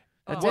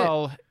 That's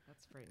Well,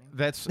 That's frightening.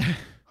 that's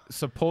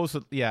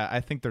supposedly, yeah,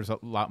 I think there's a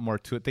lot more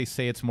to it. They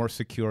say it's more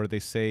secure. They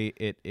say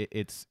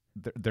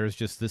there's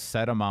just this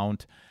set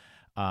amount.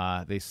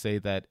 They say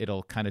that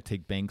it'll kind of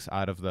take banks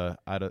out of and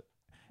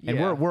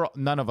Yeah. we're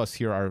none of us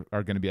here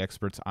are going to be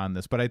experts on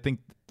this, but I think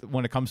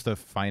when it comes to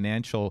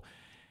financial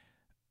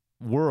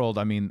world,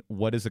 I mean,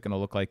 what is it going to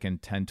look like in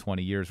 10,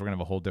 20 years? We're going to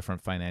have a whole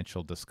different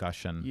financial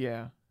discussion.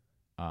 Yeah.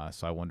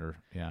 So I wonder,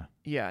 yeah.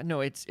 Yeah,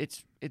 no,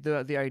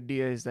 the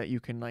idea is that you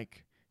can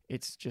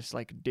it's just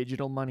like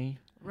digital money.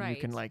 And Right.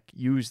 you can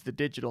use the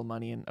digital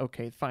money, and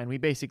okay, fine. We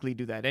basically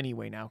do that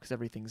anyway now because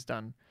everything's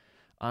done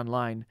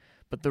online.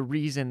 But the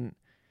reason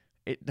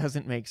it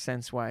doesn't make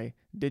sense why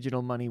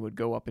digital money would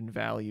go up in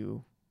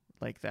value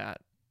like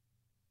that,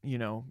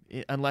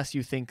 unless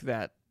you think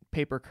that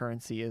paper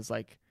currency is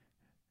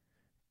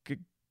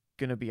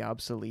going to be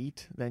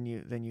obsolete, then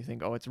you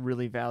think, oh, it's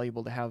really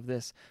valuable to have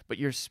this, but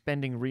you're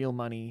spending real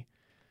money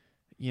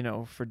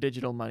for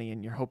digital money,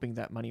 and you're hoping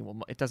that money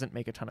it doesn't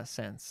make a ton of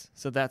sense.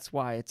 So that's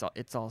why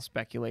it's all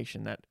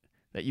speculation that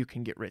you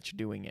can get rich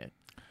doing it.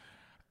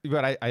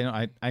 But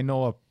I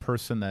know a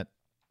person that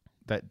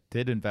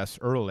did invest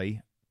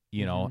early,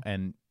 Mhm.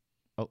 and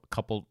a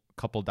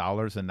couple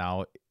dollars, and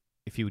now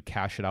if he would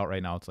cash it out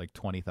right now, it's like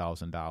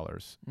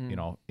 $20,000,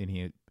 Mm. and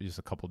he just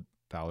a couple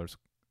dollars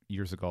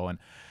years ago. And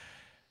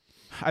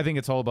I think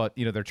it's all about,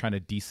 they're trying to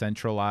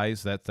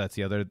decentralize. That's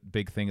the other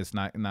big thing. It's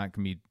not going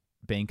to be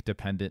bank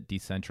dependent,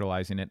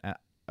 decentralizing it.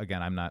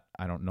 Again,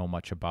 I don't know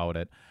much about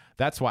it.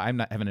 That's why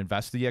haven't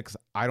invested yet, because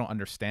I don't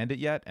understand it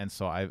yet. And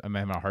so I'm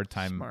having a hard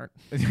time. Smart.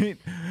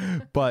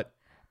 But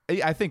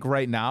I think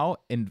right now,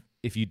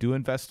 if you do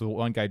invest, the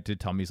one guy did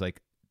tell me, he's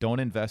like, don't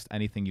invest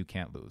anything you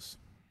can't lose.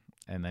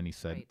 And then he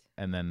said, Right.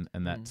 and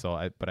that, Mm. so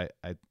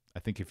I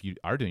think if you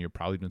are doing, you're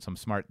probably doing something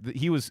smart.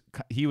 He was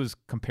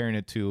comparing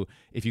it to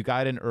if you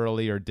got in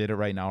early or did it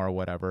right now or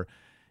whatever.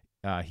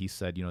 He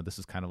said, this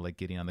is kind of like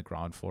getting on the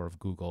ground floor of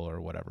Google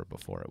or whatever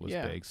before it was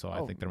big. So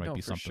I think there might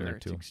be for something sure. there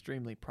too. It's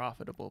extremely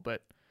profitable,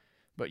 but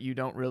you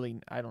don't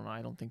really. I don't know.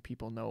 I don't think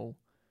people know.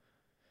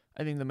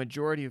 I think the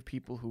majority of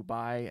people who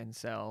buy and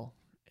sell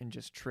and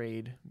just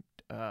trade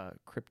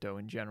crypto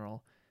in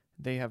general,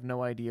 they have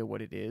no idea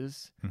what it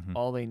is. Mhm.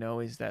 All they know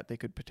is that they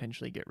could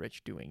potentially get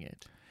rich doing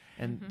it.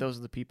 And Mhm. those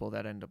are the people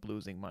that end up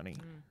losing money.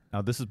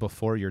 Now, this is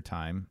before your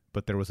time,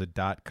 but there was a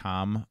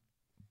 .com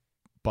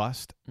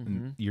bust in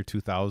Mhm. year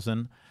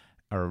 2000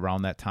 or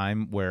around that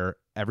time where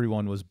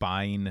everyone was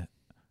buying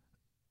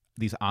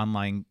these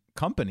online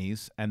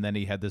companies, and then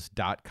he had this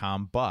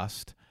 .com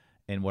bust,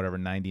 in whatever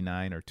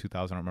 99 or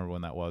 2000. I don't remember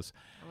when that was.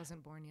 I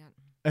wasn't born yet.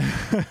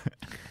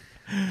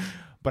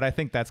 But I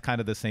think that's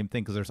kind of the same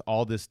thing because there's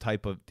all these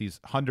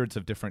hundreds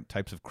of different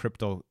types of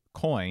crypto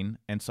coin,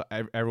 and so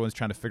everyone's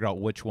trying to figure out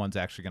which one's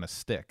actually going to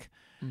stick.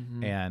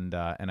 Mm-hmm. And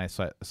I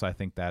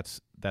think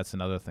that's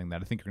another thing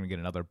that I think you're going to get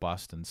another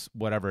bust, and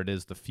whatever it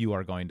is, the few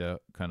are going to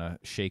kind of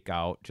shake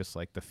out, just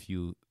like the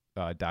few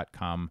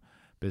 .com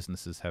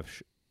businesses have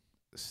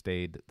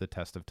stayed the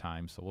test of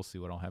time. So we'll see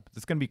what all happens.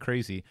 It's going to be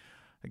crazy.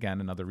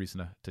 Again, another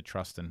reason to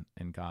trust in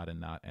God and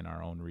not in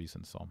our own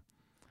reason. So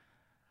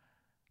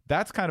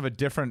that's kind of a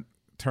different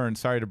turn.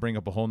 Sorry to bring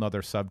up a whole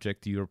nother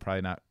subject. You were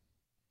probably not.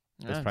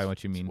 That's probably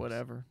what you mean.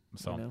 Whatever.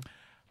 So,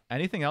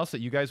 anything else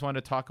that you guys want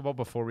to talk about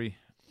before we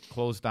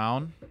close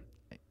down?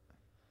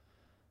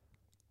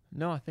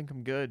 No, I think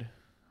I'm good.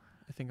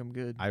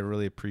 I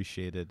really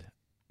appreciated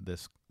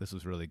this. This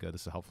was really good.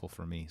 This is helpful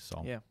for me.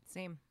 So yeah,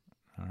 same.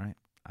 All right.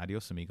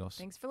 Adios, amigos.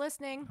 Thanks for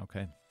listening.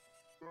 Okay.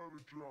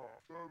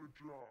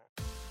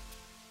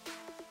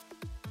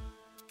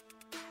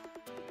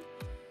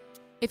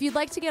 If you'd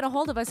like to get a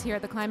hold of us here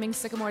at the Climbing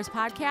Sycamores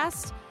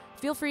podcast,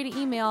 feel free to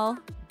email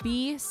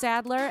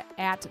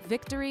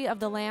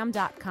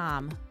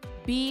bsadler@victoryofthelamb.com.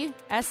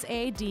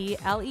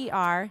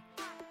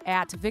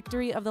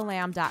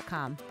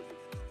 bsadler@victoryofthelamb.com.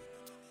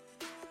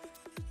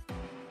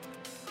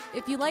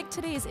 If you like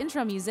today's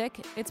intro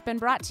music, it's been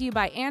brought to you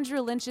by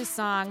Andrew Lynch's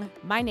song,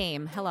 My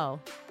Name.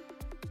 Hello.